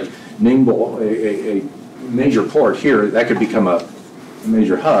like Ningbo, a major port here, that could become a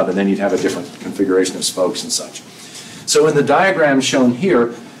major hub, and then you'd have a different configuration of spokes and such. So in the diagram shown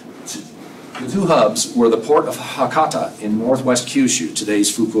here, the two hubs were the port of Hakata in northwest Kyushu,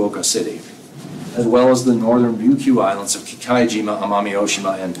 today's Fukuoka City, as well as the northern Ryukyu islands of Kikaijima,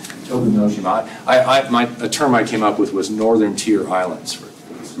 Amami-Oshima, and Tokunoshima. A term I came up with was Northern Tier Islands for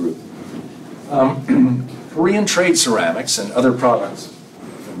this group. Korean trade ceramics and other products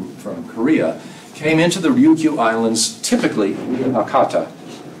from Korea came into the Ryukyu Islands typically via Hakata,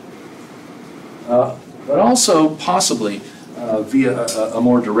 but also possibly via a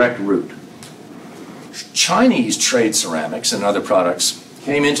more direct route. Chinese trade ceramics and other products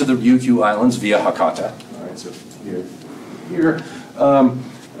came into the Ryukyu Islands via Hakata. All right, so here.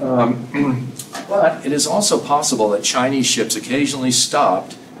 But it is also possible that Chinese ships occasionally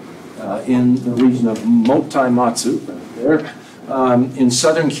stopped in the region of Motaimatsu, right there, in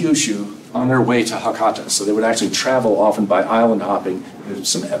southern Kyushu on their way to Hakata. So they would actually travel often by island hopping. There's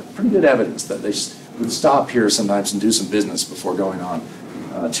some pretty good evidence that they would stop here sometimes and do some business before going on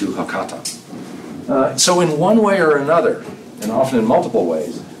to Hakata. So in one way or another, and often in multiple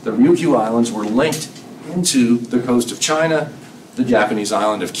ways, the Ryukyu Islands were linked into the coast of China, the Japanese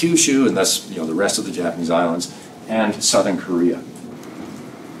island of Kyushu, and thus the rest of the Japanese islands, and southern Korea.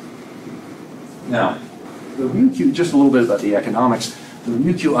 Now, the Ryukyu, just a little bit about the economics, the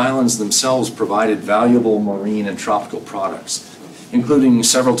Ryukyu Islands themselves provided valuable marine and tropical products, including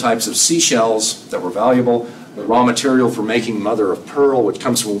several types of seashells that were valuable, the raw material for making mother of pearl, which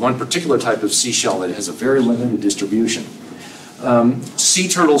comes from one particular type of seashell that has a very limited distribution, sea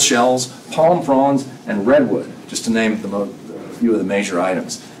turtle shells, palm fronds, and redwood, just to name a few of the major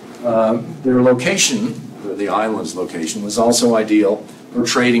items. Their location, the island's location, was also ideal for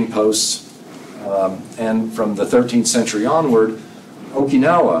trading posts, and from the 13th century onward,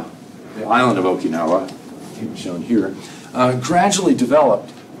 Okinawa, the island of Okinawa, shown here, gradually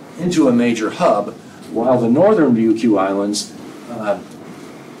developed into a major hub, while the northern Ryukyu Islands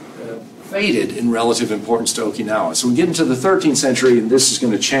faded in relative importance to Okinawa. So we get into the 13th century, and this is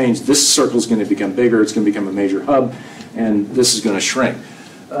going to change. This circle is going to become bigger, it's going to become a major hub, and this is going to shrink.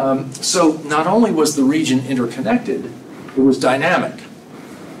 So not only was the region interconnected, it was dynamic.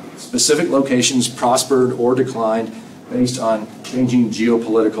 Specific locations prospered or declined based on changing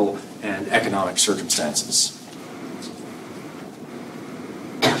geopolitical and economic circumstances.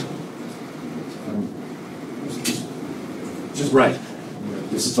 Just right.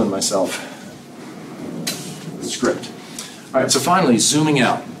 Discipline myself. The script. All right, so finally, zooming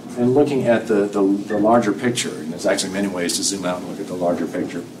out and looking at the larger picture. And there's actually many ways to zoom out and look at the larger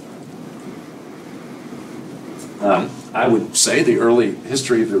picture. I would say the early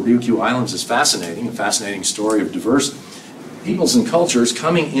history of the Ryukyu Islands is fascinating, a fascinating story of diverse peoples and cultures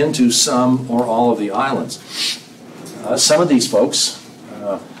coming into some or all of the islands. Some of these folks,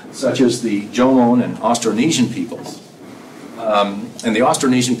 such as the Jomon and Austronesian peoples, and the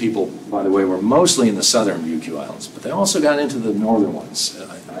Austronesian people, by the way, were mostly in the southern Ryukyu Islands, but they also got into the northern ones,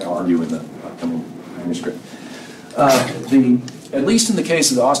 I argue in the upcoming manuscript. At least in the case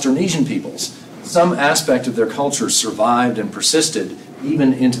of the Austronesian peoples, some aspect of their culture survived and persisted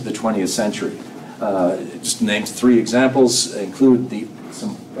even into the 20th century. Just to name three examples, include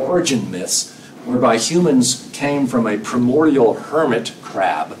some origin myths whereby humans came from a primordial hermit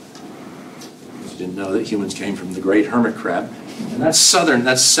crab. You didn't know that humans came from the great hermit crab. And that's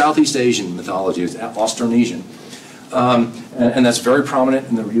Southeast Asian mythology, it's Austronesian. And that's very prominent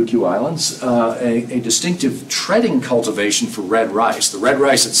in the Ryukyu Islands. A distinctive treading cultivation for red rice. The red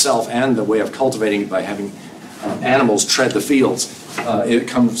rice itself and the way of cultivating it by having animals tread the fields. It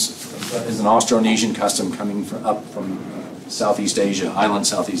comes as an Austronesian custom coming up from Southeast Asia, island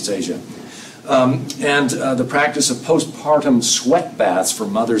Southeast Asia. And the practice of postpartum sweat baths for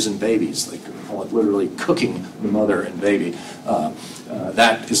mothers and babies. They call it literally cooking the mother and baby.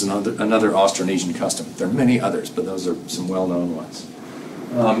 That is another Austronesian custom. There are many others, but those are some well-known ones.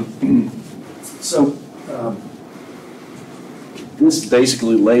 This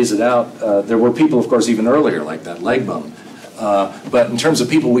basically lays it out. There were people, of course, even earlier, like that leg bone. But in terms of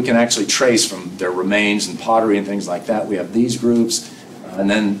people we can actually trace from their remains and pottery and things like that, we have these groups. And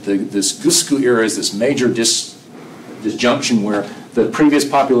then this Gusku era is this major disjunction where the previous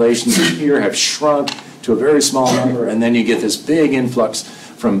populations here have shrunk to a very small number, and then you get this big influx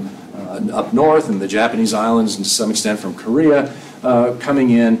from up north and the Japanese islands, and to some extent from Korea,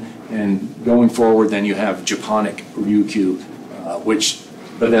 coming in, and going forward, then you have Japonic Ryukyu,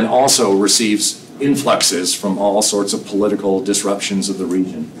 but then also receives influxes from all sorts of political disruptions of the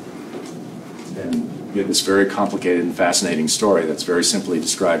region. And you get this very complicated and fascinating story that's very simply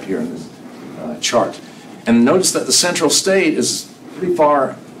described here in this chart. And notice that the central state is pretty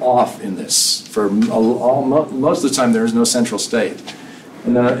far off in this. For most of the time, there is no central state.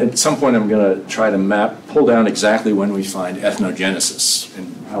 And then at some point, I'm going to try to pull down exactly when we find ethnogenesis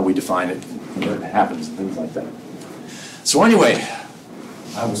and how we define it and where it happens and things like that. So anyway,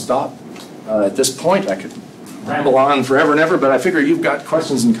 I will stop at this point. I could ramble on forever and ever, but I figure you've got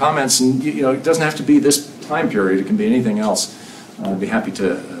questions and comments, and it doesn't have to be this time period. It can be anything else. I'd be happy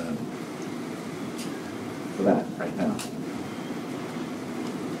to for that right now.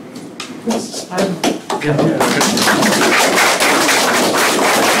 Yes.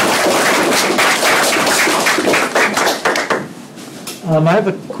 I have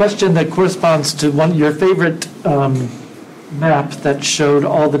a question that corresponds to your favorite map that showed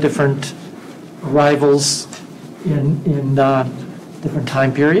all the different arrivals in different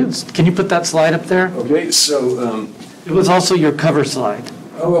time periods. Can you put that slide up there? Okay, so... It was also your cover slide.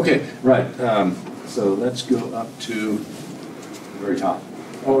 Oh, okay, right. So let's go up to the very top.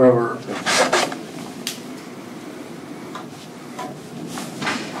 Oh, wherever.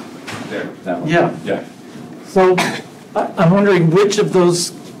 There, that one. Yeah. Yeah. So I'm wondering which of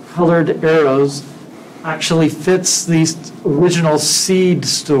those colored arrows actually fits the original seed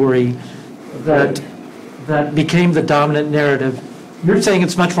story that became the dominant narrative. You're saying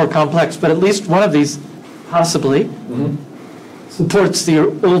it's much more complex, but at least one of these possibly supports the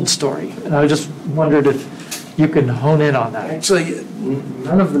old story. And I just wondered if you can hone in on that. Actually,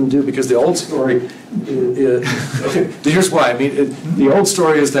 none of them do, because the old story, here's why. I mean, the old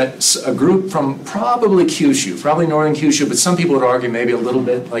story is that a group from probably Kyushu, probably northern Kyushu, but some people would argue maybe a little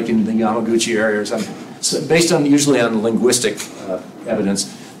bit like in the Yamaguchi area or something, so based on usually on linguistic evidence,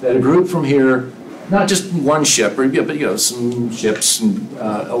 that a group from here, not just one ship, but some ships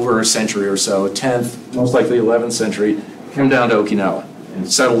over a century or so, 10th, most likely 11th century, came down to Okinawa and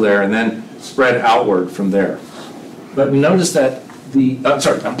settled there, and then spread outward from there. But notice that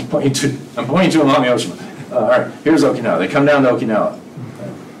I'm pointing to Amami Oshima. All right, here's Okinawa. They come down to Okinawa,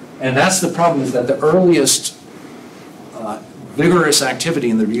 and that's the problem: is that the earliest vigorous activity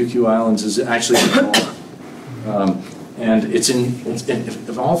in the Ryukyu Islands is actually in Japan. And it's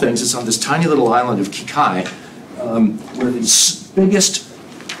of all things, it's on this tiny little island of Kikai, where the biggest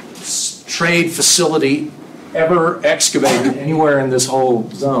trade facility ever excavated anywhere in this whole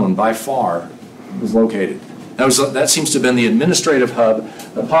zone by far was located. That seems to have been the administrative hub.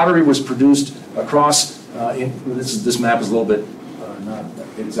 The pottery was produced across, this map is a little bit,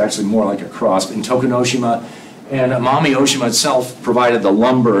 it's actually more like a cross, in Tokunoshima. And Amami Oshima itself provided the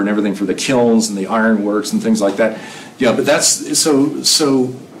lumber and everything for the kilns and the ironworks and things like that. Yeah, but that's,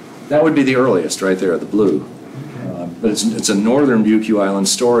 so that would be the earliest right there, the blue. But it's a northern Ryukyu Island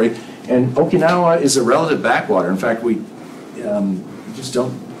story. And Okinawa is a relative backwater. In fact, we just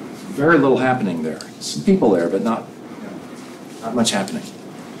don't, very little happening there. Some people there, but not much happening.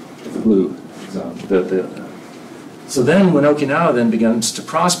 The blue zone. So then when Okinawa then begins to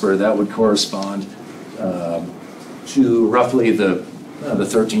prosper, that would correspond to roughly the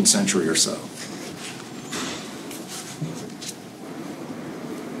 13th century or so.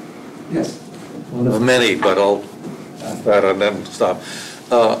 Yes. One of many, but I'll ask that and then stop.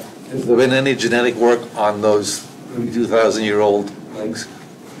 Has there been any genetic work on those 2,000-year-old legs?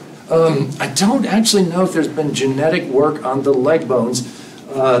 I don't actually know if there's been genetic work on the leg bones.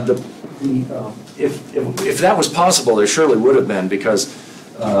 If that was possible, there surely would have been, because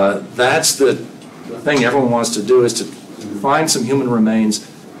that's the thing everyone wants to do, is to find some human remains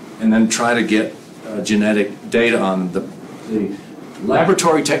and then try to get genetic data on them. The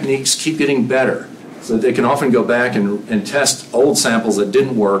laboratory techniques keep getting better, so they can often go back and test old samples that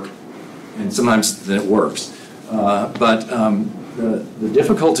didn't work, and sometimes then it works. But the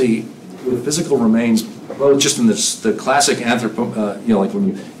difficulty with physical remains, both just in the classic like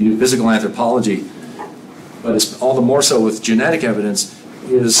when you do physical anthropology, but it's all the more so with genetic evidence,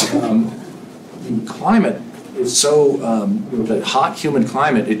 is the climate is so, the hot humid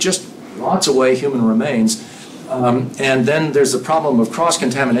climate, it just rots away human remains. And then there's the problem of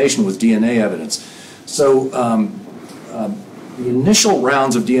cross-contamination with DNA evidence. So the initial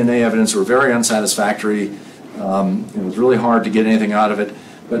rounds of DNA evidence were very unsatisfactory. It was really hard to get anything out of it,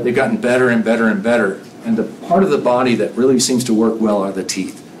 but they've gotten better and better and better. And the part of the body that really seems to work well are the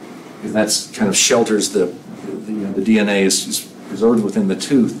teeth, because that's kind of shelters the DNA is preserved within the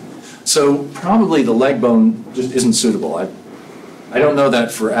tooth. So probably the leg bone just isn't suitable. I don't know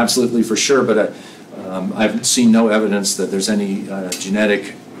that absolutely for sure, but I've seen no evidence that there's any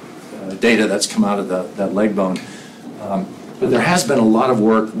genetic data that's come out of that leg bone. But there has been a lot of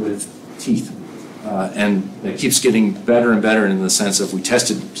work with teeth, and it keeps getting better and better in the sense of we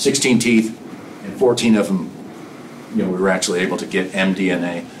tested 16 teeth, and 14 of them, we were actually able to get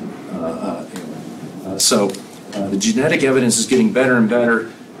mDNA. So the genetic evidence is getting better and better,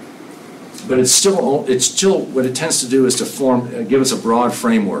 but it's still what it tends to do is to give us a broad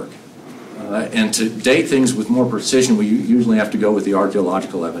framework. And to date things with more precision, we usually have to go with the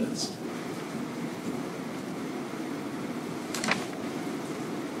archaeological evidence.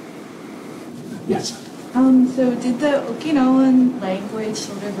 Yes? So did the Okinawan language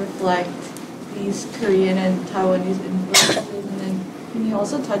sort of reflect these Korean and Taiwanese influences? And then can you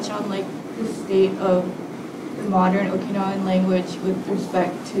also touch on like the state of the modern Okinawan language with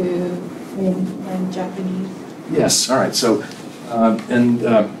respect to Finn and Japanese? Yes, all right. So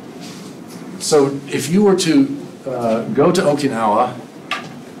So if you were to go to Okinawa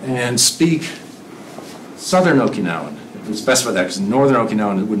and speak Southern Okinawan, if we specify that, because Northern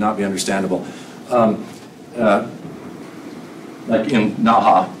Okinawan would not be understandable, like in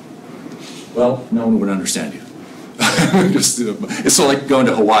Naha, well, no one would understand you. It's sort of like going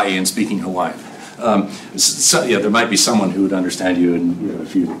to Hawaii and speaking Hawaiian. There might be someone who would understand you, and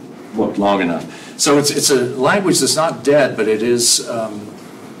if you looked long enough. So it's a language that's not dead, but it is.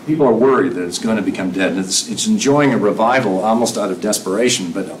 People are worried that it's going to become dead, and it's enjoying a revival almost out of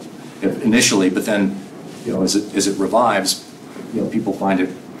desperation, but initially. But then, as it revives, people find it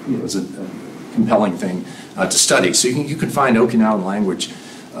as a compelling thing to study. So you can find Okinawan language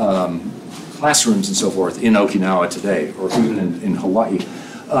classrooms and so forth in Okinawa today, or even in Hawaii.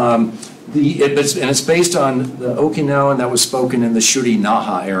 And it's based on the Okinawan that was spoken in the Shuri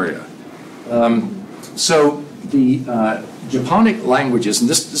Naha area. So the Japonic languages, and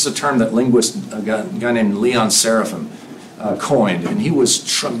this is a term that a guy named Leon Seraphim coined, and he was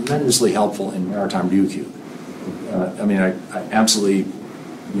tremendously helpful in Maritime Ryukyu. I absolutely,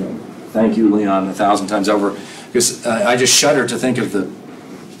 thank you, Leon, 1,000 times over, because I just shudder to think of the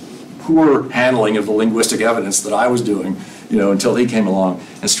poor handling of the linguistic evidence that I was doing, until he came along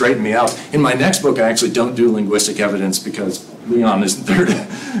and straightened me out. In my next book, I actually don't do linguistic evidence because Leon isn't there.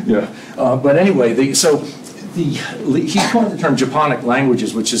 But anyway, he coined the term Japonic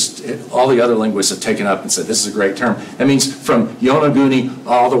languages, which is all the other linguists have taken up and said this is a great term. That means from Yonaguni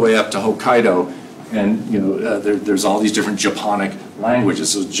all the way up to Hokkaido, and there's all these different Japonic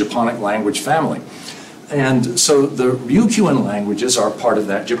languages. So Japonic language family. And so the Ryukyuan languages are part of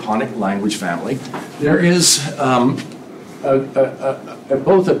that Japonic language family. There is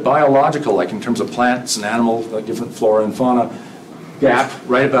both a biological, like in terms of plants and animals, like different flora and fauna, gap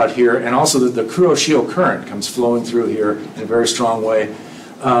right about here, and also the Kuroshio current comes flowing through here in a very strong way.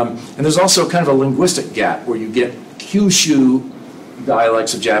 And there's also kind of a linguistic gap where you get Kyushu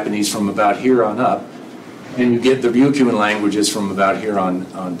dialects of Japanese from about here on up, and you get the Ryukyuan languages from about here on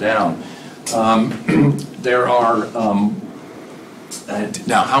down. There are,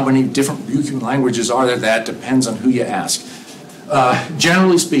 now how many different Ryukyuan languages are there? That depends on who you ask.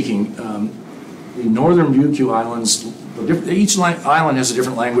 Generally speaking, the northern Ryukyu islands, each island has a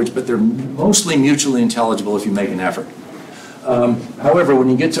different language, but they're mostly mutually intelligible if you make an effort. However, when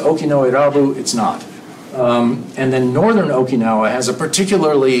you get to Okinawa Irabu, it's not. And then northern Okinawa has a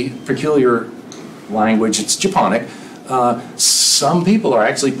particularly peculiar language. It's Japonic. Some people are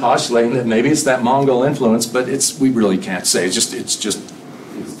actually postulating that maybe it's that Mongol influence, but we really can't say. It's just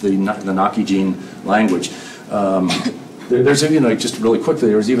the Nakijin language. There's just really quickly,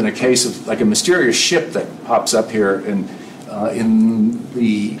 there was even a case of like a mysterious ship that pops up here in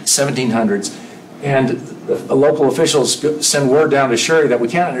the 1700s, and the local officials send word down to Shuri that we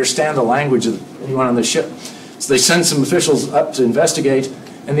can't understand the language of anyone on the ship. So they send some officials up to investigate,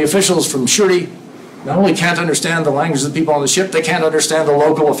 and the officials from Shuri not only can't understand the language of the people on the ship, they can't understand the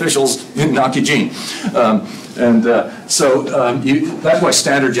local officials in Nakijin. That's why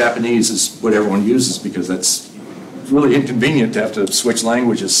standard Japanese is what everyone uses, because that's really inconvenient to have to switch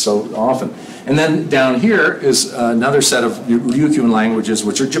languages so often. And then down here is another set of Ryukyuan languages,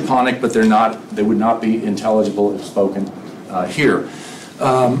 which are Japonic, but they would not be intelligible if spoken here.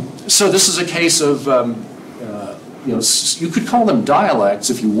 So this is a case of, you could call them dialects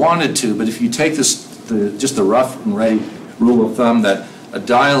if you wanted to, but if you take just the rough and ready rule of thumb that a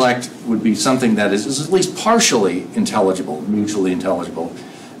dialect would be something that is at least partially intelligible, mutually intelligible.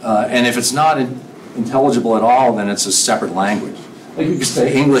 And if it's not intelligible at all, then it's a separate language. Like you could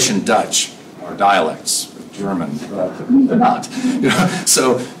say English and Dutch are dialects, German, they're not.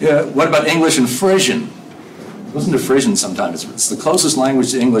 So what about English and Frisian? Listen to Frisian sometimes. It's the closest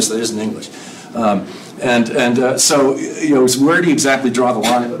language to English that isn't English. So where do you exactly draw the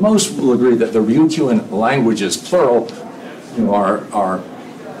line? But most will agree that the Ryukyuan languages, plural, are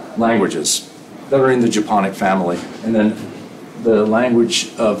languages that are in the Japonic family. And then the language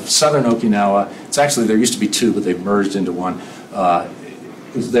of southern Okinawa, there used to be two, but they've merged into one,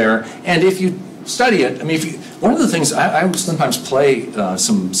 is there. And if you study it, one of the things, I would sometimes play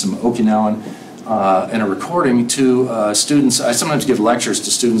some Okinawan in a recording to students. I sometimes give lectures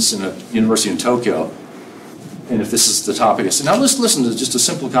to students in a university in Tokyo. And if this is the topic, I say, now let's listen to just a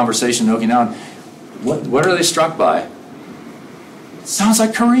simple conversation in Okinawan. What are they struck by? It sounds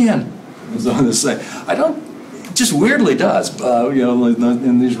like Korean. They say. It just weirdly does,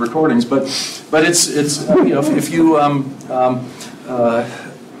 in these recordings. But it's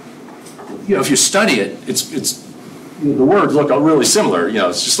if you study it, it's the words look really similar.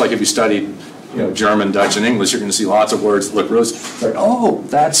 It's just like if you studied German, Dutch, and English, you're going to see lots of words that look really like,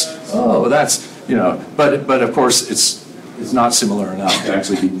 that's, but of course it's not similar enough to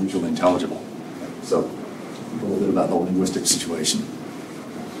actually be mutually intelligible. So a little bit about the linguistic situation.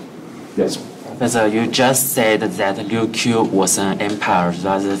 Yes. Professor, you just said that Ryukyu was an empire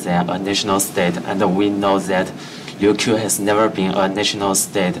rather than a national state, and we know that Ryukyu has never been a national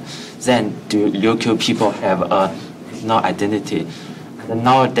state. Then do Ryukyu people have a national identity? And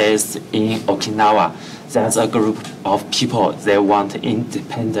nowadays in Okinawa, there's a group of people, they want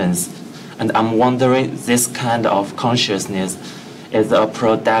independence. And I'm wondering, this kind of consciousness is a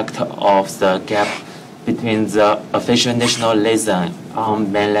product of the gap between the official nationalism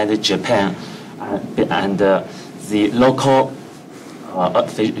on mainland Japan and the local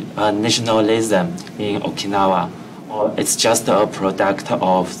nationalism in Okinawa, or it's just a product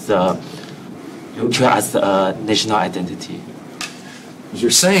of the Ryukyu as a national identity? As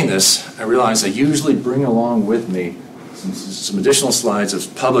you're saying this, I realize I usually bring along with me some additional slides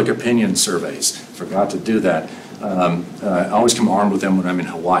of public opinion surveys. Forgot to do that. I always come armed with them when I'm in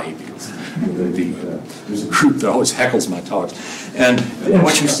Hawaii, because there's a group that always heckles my talks. And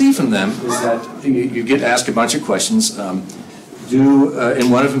what you see from them is that you get asked a bunch of questions. And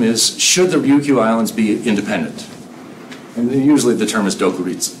one of them is, should the Ryukyu Islands be independent? And usually the term is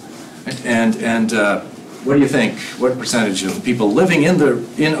dokuritsu. And what do you think? What percentage of people living in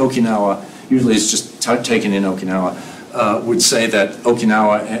Okinawa, usually it's just taken in Okinawa, would say that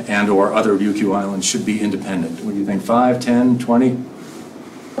Okinawa and or other Ryukyu Islands should be independent? What do you think, 5, 10, 20?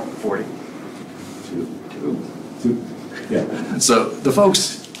 40? 2. Yeah. So the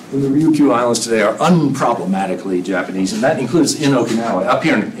folks in the Ryukyu Islands today are unproblematically Japanese, and that includes in Okinawa. Up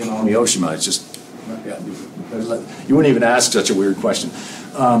here in Onioshima, it's just, you wouldn't even ask such a weird question.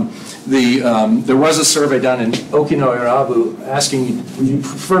 There was a survey done in Okinawa asking, would you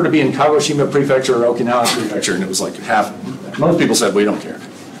prefer to be in Kagoshima Prefecture or Okinawa Prefecture? And it was like half. Most people said, we don't care.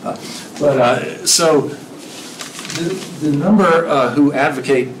 So the number who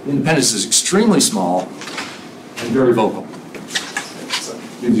advocate independence is extremely small and very vocal. So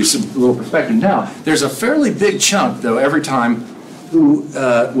gives you some little perspective. Now, there's a fairly big chunk, though, every time who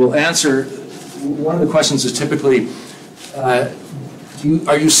will answer. One of the questions is typically,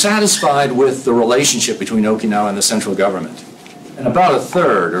 are you satisfied with the relationship between Okinawa and the central government? And about a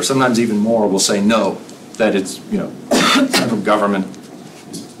third, or sometimes even more, will say no, that it's, central government,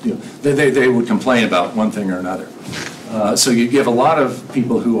 they would complain about one thing or another. So you give a lot of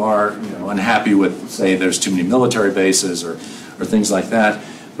people who are, unhappy with, say, there's too many military bases or things like that,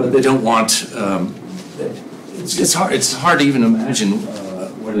 but they don't want, it's hard to even imagine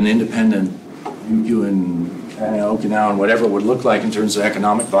what an independent Ryukyu Okinawa and whatever would look like in terms of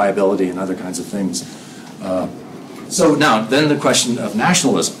economic viability and other kinds of things. So now, then the question of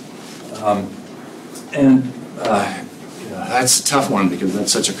nationalism. That's a tough one because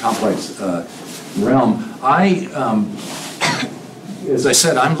that's such a complex realm. As I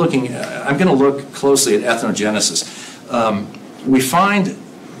said, I'm going to look closely at ethnogenesis. We find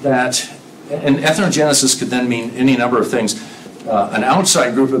that, and ethnogenesis could then mean any number of things. An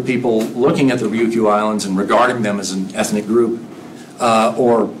outside group of people looking at the Ryukyu Islands and regarding them as an ethnic group,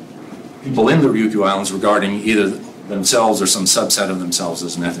 or people in the Ryukyu Islands regarding either themselves or some subset of themselves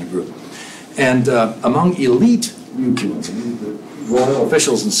as an ethnic group. And among elite Ryukyuans, the royal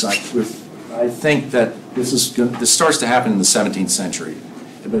officials and such, I think that this starts to happen in the 17th century.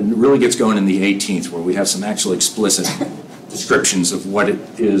 But it really gets going in the 18th, where we have some actual explicit descriptions of what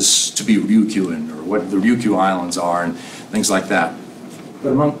it is to be Ryukyuan, or what the Ryukyu Islands are, and things like that.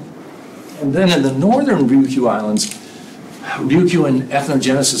 And then in the northern Ryukyu Islands, Ryukyuan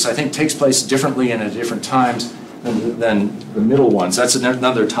ethnogenesis, I think, takes place differently and at different times than the middle ones. That's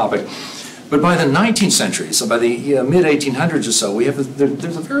another topic. But by the 19th century, so by the mid-1800s or so,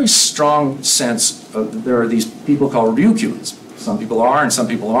 there's a very strong sense of there are these people called Ryukyuans. Some people are and some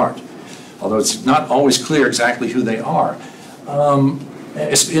people aren't, although it's not always clear exactly who they are. And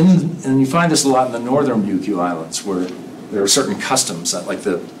you find this a lot in the northern Ryukyu Islands, where there are certain customs that, like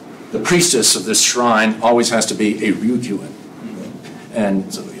the priestess of this shrine always has to be a Ryukyuan,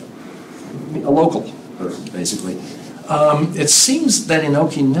 and so, a local person, basically. It seems that in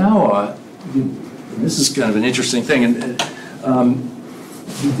Okinawa, this is kind of an interesting thing, and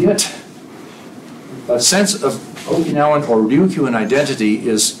you get a sense of Okinawan or Ryukyuan identity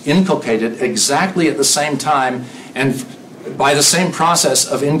is inculcated exactly at the same time and by the same process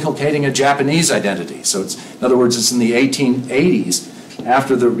of inculcating a Japanese identity. So in other words, it's in the 1880s,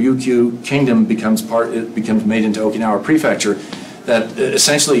 after the Ryukyu kingdom becomes made into Okinawa Prefecture, that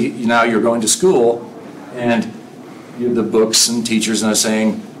essentially now you're going to school and the books and teachers are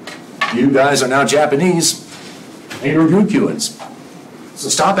saying, you guys are now Japanese, and you're Ryukyuans. So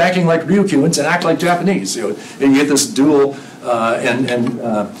stop acting like Ryukyuans and act like Japanese. You know, and you get this dual,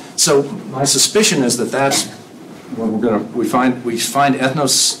 so my suspicion is that that's what we find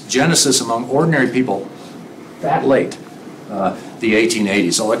ethnogenesis among ordinary people that late, the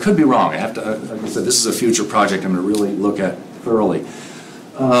 1880s. So I could be wrong. I have to. Like I said, this is a future project I'm going to really look at thoroughly.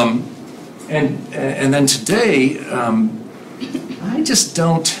 And then today, I just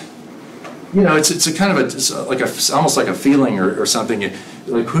don't. You know, it's a kind of almost like a feeling or something.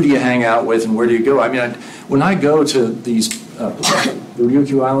 Like, who do you hang out with and where do you go? I mean, when I go to these the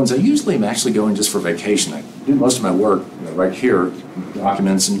Ryukyu Islands, I usually am actually going just for vacation. I do most of my work right here,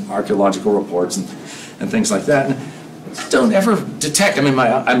 documents and archaeological reports and things like that. And I just don't ever detect. I mean,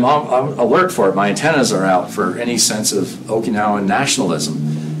 I'm alert for it. My antennas are out for any sense of Okinawan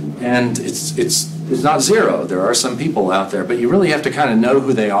nationalism, and it's not zero. There are some people out there, but you really have to kind of know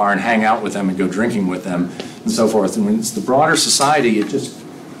who they are and hang out with them and go drinking with them and so forth. And when it's the broader society, it just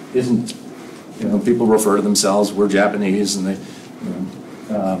isn't. You know, people refer to themselves, we're Japanese, and they.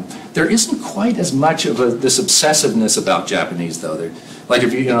 There isn't quite as much of this obsessiveness about Japanese, though. Like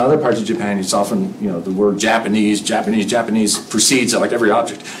if you other parts of Japan, it's often the word Japanese precedes like every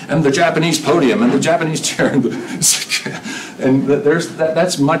object, and the Japanese podium and the Japanese chair, and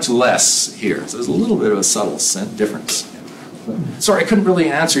that's much less here. So there's a little bit of a subtle difference. Sorry, I couldn't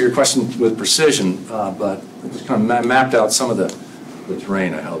really answer your question with precision, but I just kind of mapped out some of the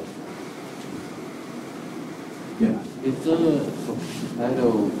terrain, I hope. Yeah. It's a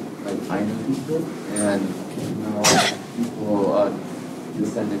title like Ainu people, and people are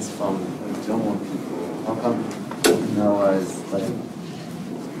descendants from Jomon people. How come as like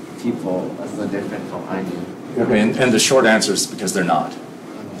people are so different from Ainu? Okay, and the short answer is because they're not.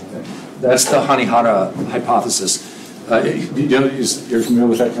 That's the Hanihara hypothesis. You're familiar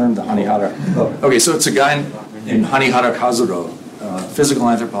with that term, the Hanihara? Oh. Okay, so it's a guy named Hanihara Kazuro, physical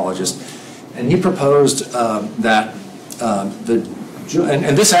anthropologist, and he proposed that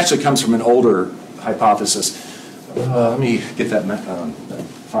and this actually comes from an older hypothesis. Let me get that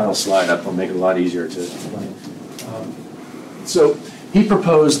final slide up. It'll make it a lot easier to explain. So he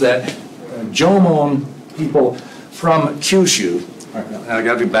proposed that Jomon people from Kyushu. I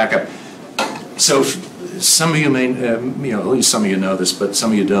got to back up. So some of you may, at least some of you know this, but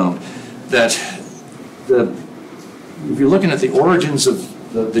some of you don't. That if you're looking at the origins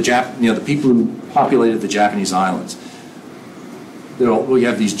of the people who populated the Japanese islands, we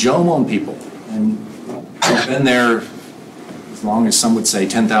have these Jomon people, and they've been there as long as some would say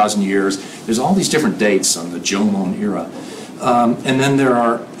 10,000 years. There's all these different dates on the Jomon era. And then there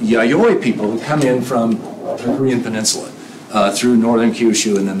are Yayoi people who come in from the Korean Peninsula through northern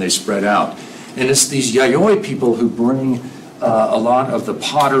Kyushu, and then they spread out. And it's these Yayoi people who bring a lot of the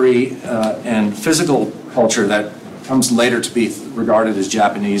pottery and physical culture that comes later to be regarded as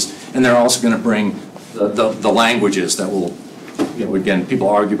Japanese, and they're also going to bring the languages that will, again, people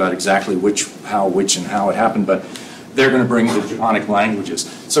argue about exactly which and how it happened, but they're going to bring the Japonic languages.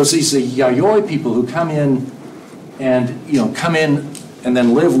 So it's these Yayoi people who come in and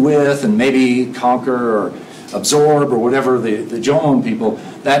then live with and maybe conquer or absorb or whatever the Jomon people.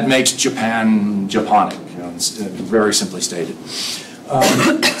 That makes Japan Japonic, it's very simply stated.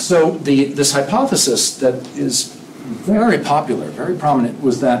 So this hypothesis that is very popular, very prominent,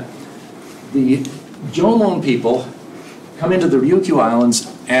 was that the Jomon people come into the Ryukyu Islands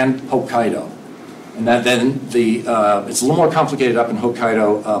and Hokkaido. And that then it's a little more complicated up in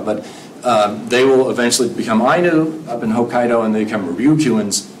Hokkaido, but they will eventually become Ainu up in Hokkaido, and they become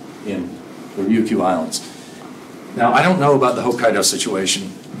Ryukyuans in the Ryukyu Islands. Now, I don't know about the Hokkaido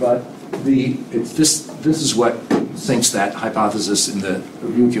situation, but this is what sinks that hypothesis in the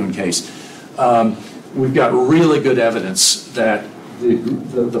Ryukyuan case. We've got really good evidence that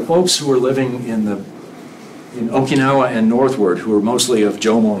the folks who are living in Okinawa and northward, who are mostly of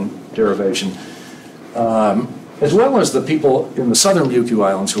Jomon derivation, as well as the people in the southern Ryukyu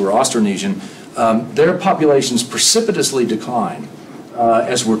Islands who are Austronesian, their populations precipitously decline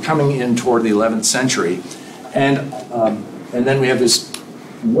as we're coming in toward the 11th century. And then we have these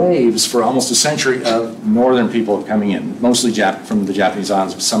waves for almost a century of northern people coming in, mostly from the Japanese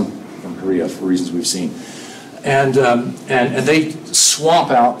islands, but some from Korea for reasons we've seen. And they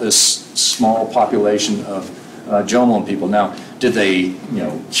swamp out this small population of Jomon people. Now, did they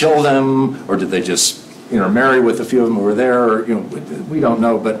kill them, or did they just marry with a few of them who were there? Or, we don't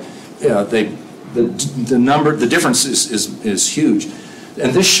know, but the difference is huge.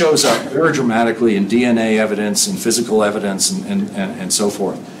 And this shows up very dramatically in DNA evidence and physical evidence and so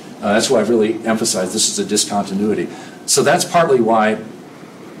forth. That's why I've really emphasized this is a discontinuity. So that's partly why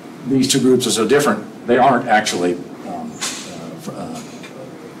these two groups are so different, they aren't actually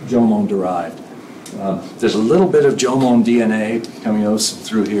Jomon derived. There's a little bit of Jomon DNA coming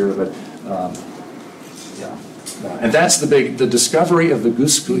through here, but yeah. And that's the discovery of the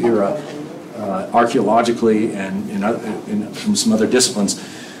Gusku era archaeologically and from some other disciplines,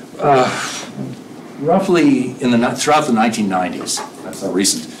 roughly throughout the 1990s. That's how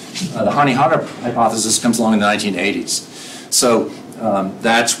recent. The Hanihara hypothesis comes along in the 1980s. So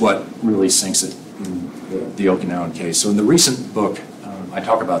that's what really sinks it in the Okinawan case. So in the recent book, I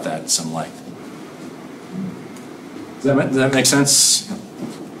talk about that at some length. Does that make sense?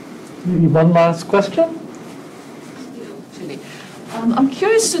 Maybe one last question? I'm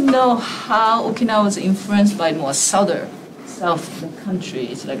curious to know how Okinawa was influenced by more south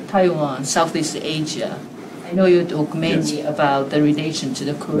countries like Taiwan, Southeast Asia. I know you talk mainly about the relation to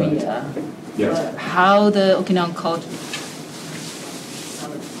the Korea. Right. Yes. But how the Okinawan culture,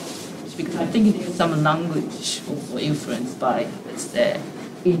 because I think there's some language also influenced by, let's say,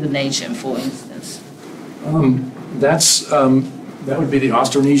 Indonesian, for instance. That would be the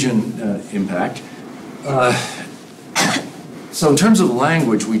Austronesian impact. So in terms of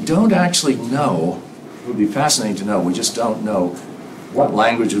language, we don't actually know. It would be fascinating to know. We just don't know what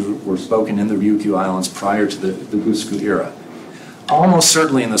languages were spoken in the Ryukyu Islands prior to the Gusku era. Almost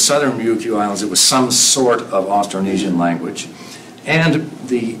certainly in the southern Ryukyu Islands, it was some sort of Austronesian language. And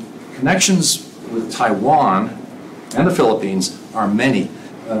the connections with Taiwan and the Philippines are many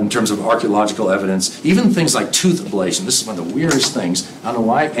in terms of archaeological evidence. Even things like tooth ablation. This is one of the weirdest things. I don't know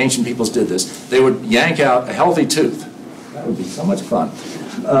why ancient peoples did this. They would yank out a healthy tooth. That would be so much fun.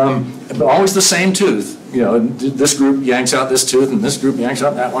 But always the same tooth. You know, this group yanks out this tooth, and this group yanks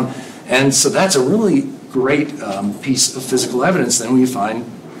out that one. And so that's a really great piece of physical evidence. Then we find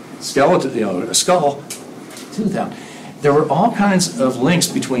skeleton, a skull, tooth out. There were all kinds of links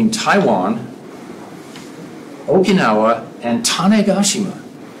between Taiwan, Okinawa, and Tanegashima,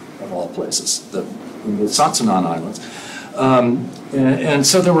 of all places, the Satsunan Islands. And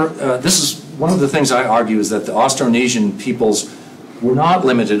so there were, this is one of the things I argue is that the Austronesian peoples were not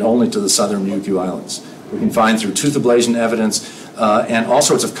limited only to the southern Ryukyu Islands. We can find through tooth ablation evidence and all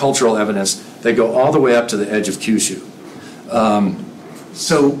sorts of cultural evidence that go all the way up to the edge of Kyushu.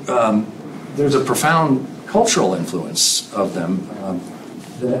 There's a profound cultural influence of them,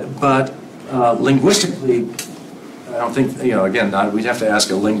 but linguistically, I don't think, again, we'd have to ask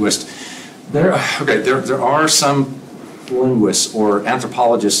a linguist. There are some linguists or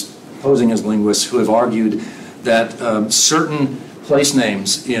anthropologists posing as linguists who have argued that certain place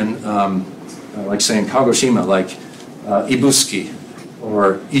names in, like say in Kagoshima, like Ibuski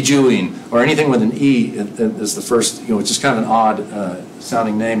or Ijuin, or anything with an E as the first, which is kind of an odd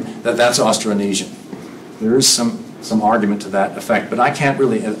sounding name, that's Austronesian. There is some argument to that effect, but I can't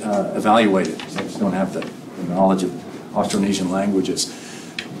really evaluate it because I just don't have the knowledge of Austronesian languages.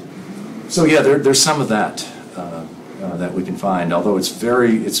 So yeah, there's some of that that we can find, although it's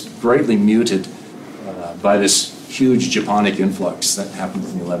greatly muted by this huge Japonic influx that happened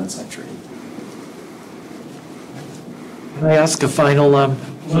in the 11th century. Can I ask a final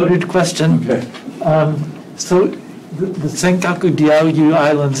loaded question? Okay. So the Senkaku Diaoyu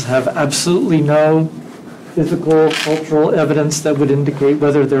Islands have absolutely no physical, cultural evidence that would indicate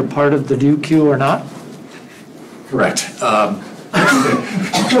whether they're part of the Ryukyu or not? Correct.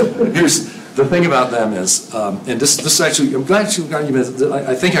 Here's the thing about them is, and this actually, I'm glad you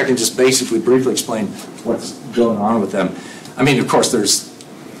I think I can just basically briefly explain what's going on with them. I mean, of course, there's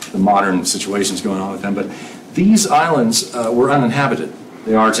the modern situations going on with them, but these islands were uninhabited.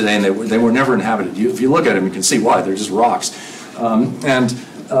 They are today, and they were never inhabited. If you look at them, you can see why. They're just rocks. But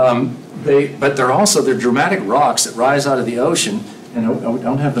they're dramatic rocks that rise out of the ocean, and I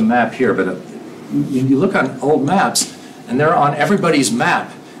don't have the map here, but you look on old maps, and they're on everybody's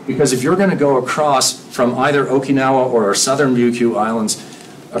map, because if you're going to go across from either Okinawa or our southern Ryukyu Islands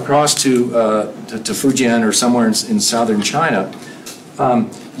across to Fujian or somewhere in southern China,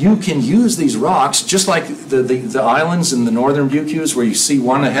 you can use these rocks, just like the islands in the northern Ryukyus where you see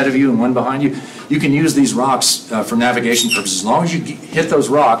one ahead of you and one behind you. You can use these rocks for navigation purposes. As long as you hit those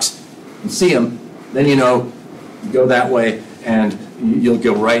rocks and see them, then you go that way and you'll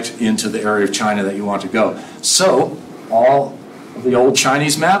go right into the area of China that you want to go. So all of the old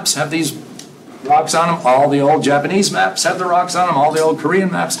Chinese maps have these rocks on them. All the old Japanese maps have the rocks on them. All the old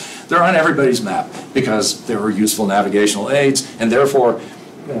Korean maps, they're on everybody's map because they were useful navigational aids, and therefore,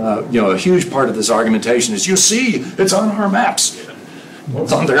 a huge part of this argumentation is, you see, it's on our maps. Well,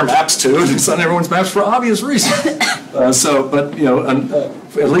 it's on their maps too, and it's on everyone's maps for obvious reasons.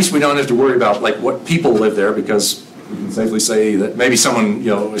 At least we don't have to worry about what people live there, because we can safely say that maybe someone,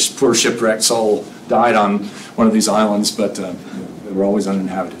 a poor shipwrecked soul died on one of these islands, but they were always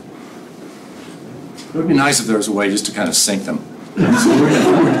uninhabited. It would be nice if there was a way just to kind of sink them.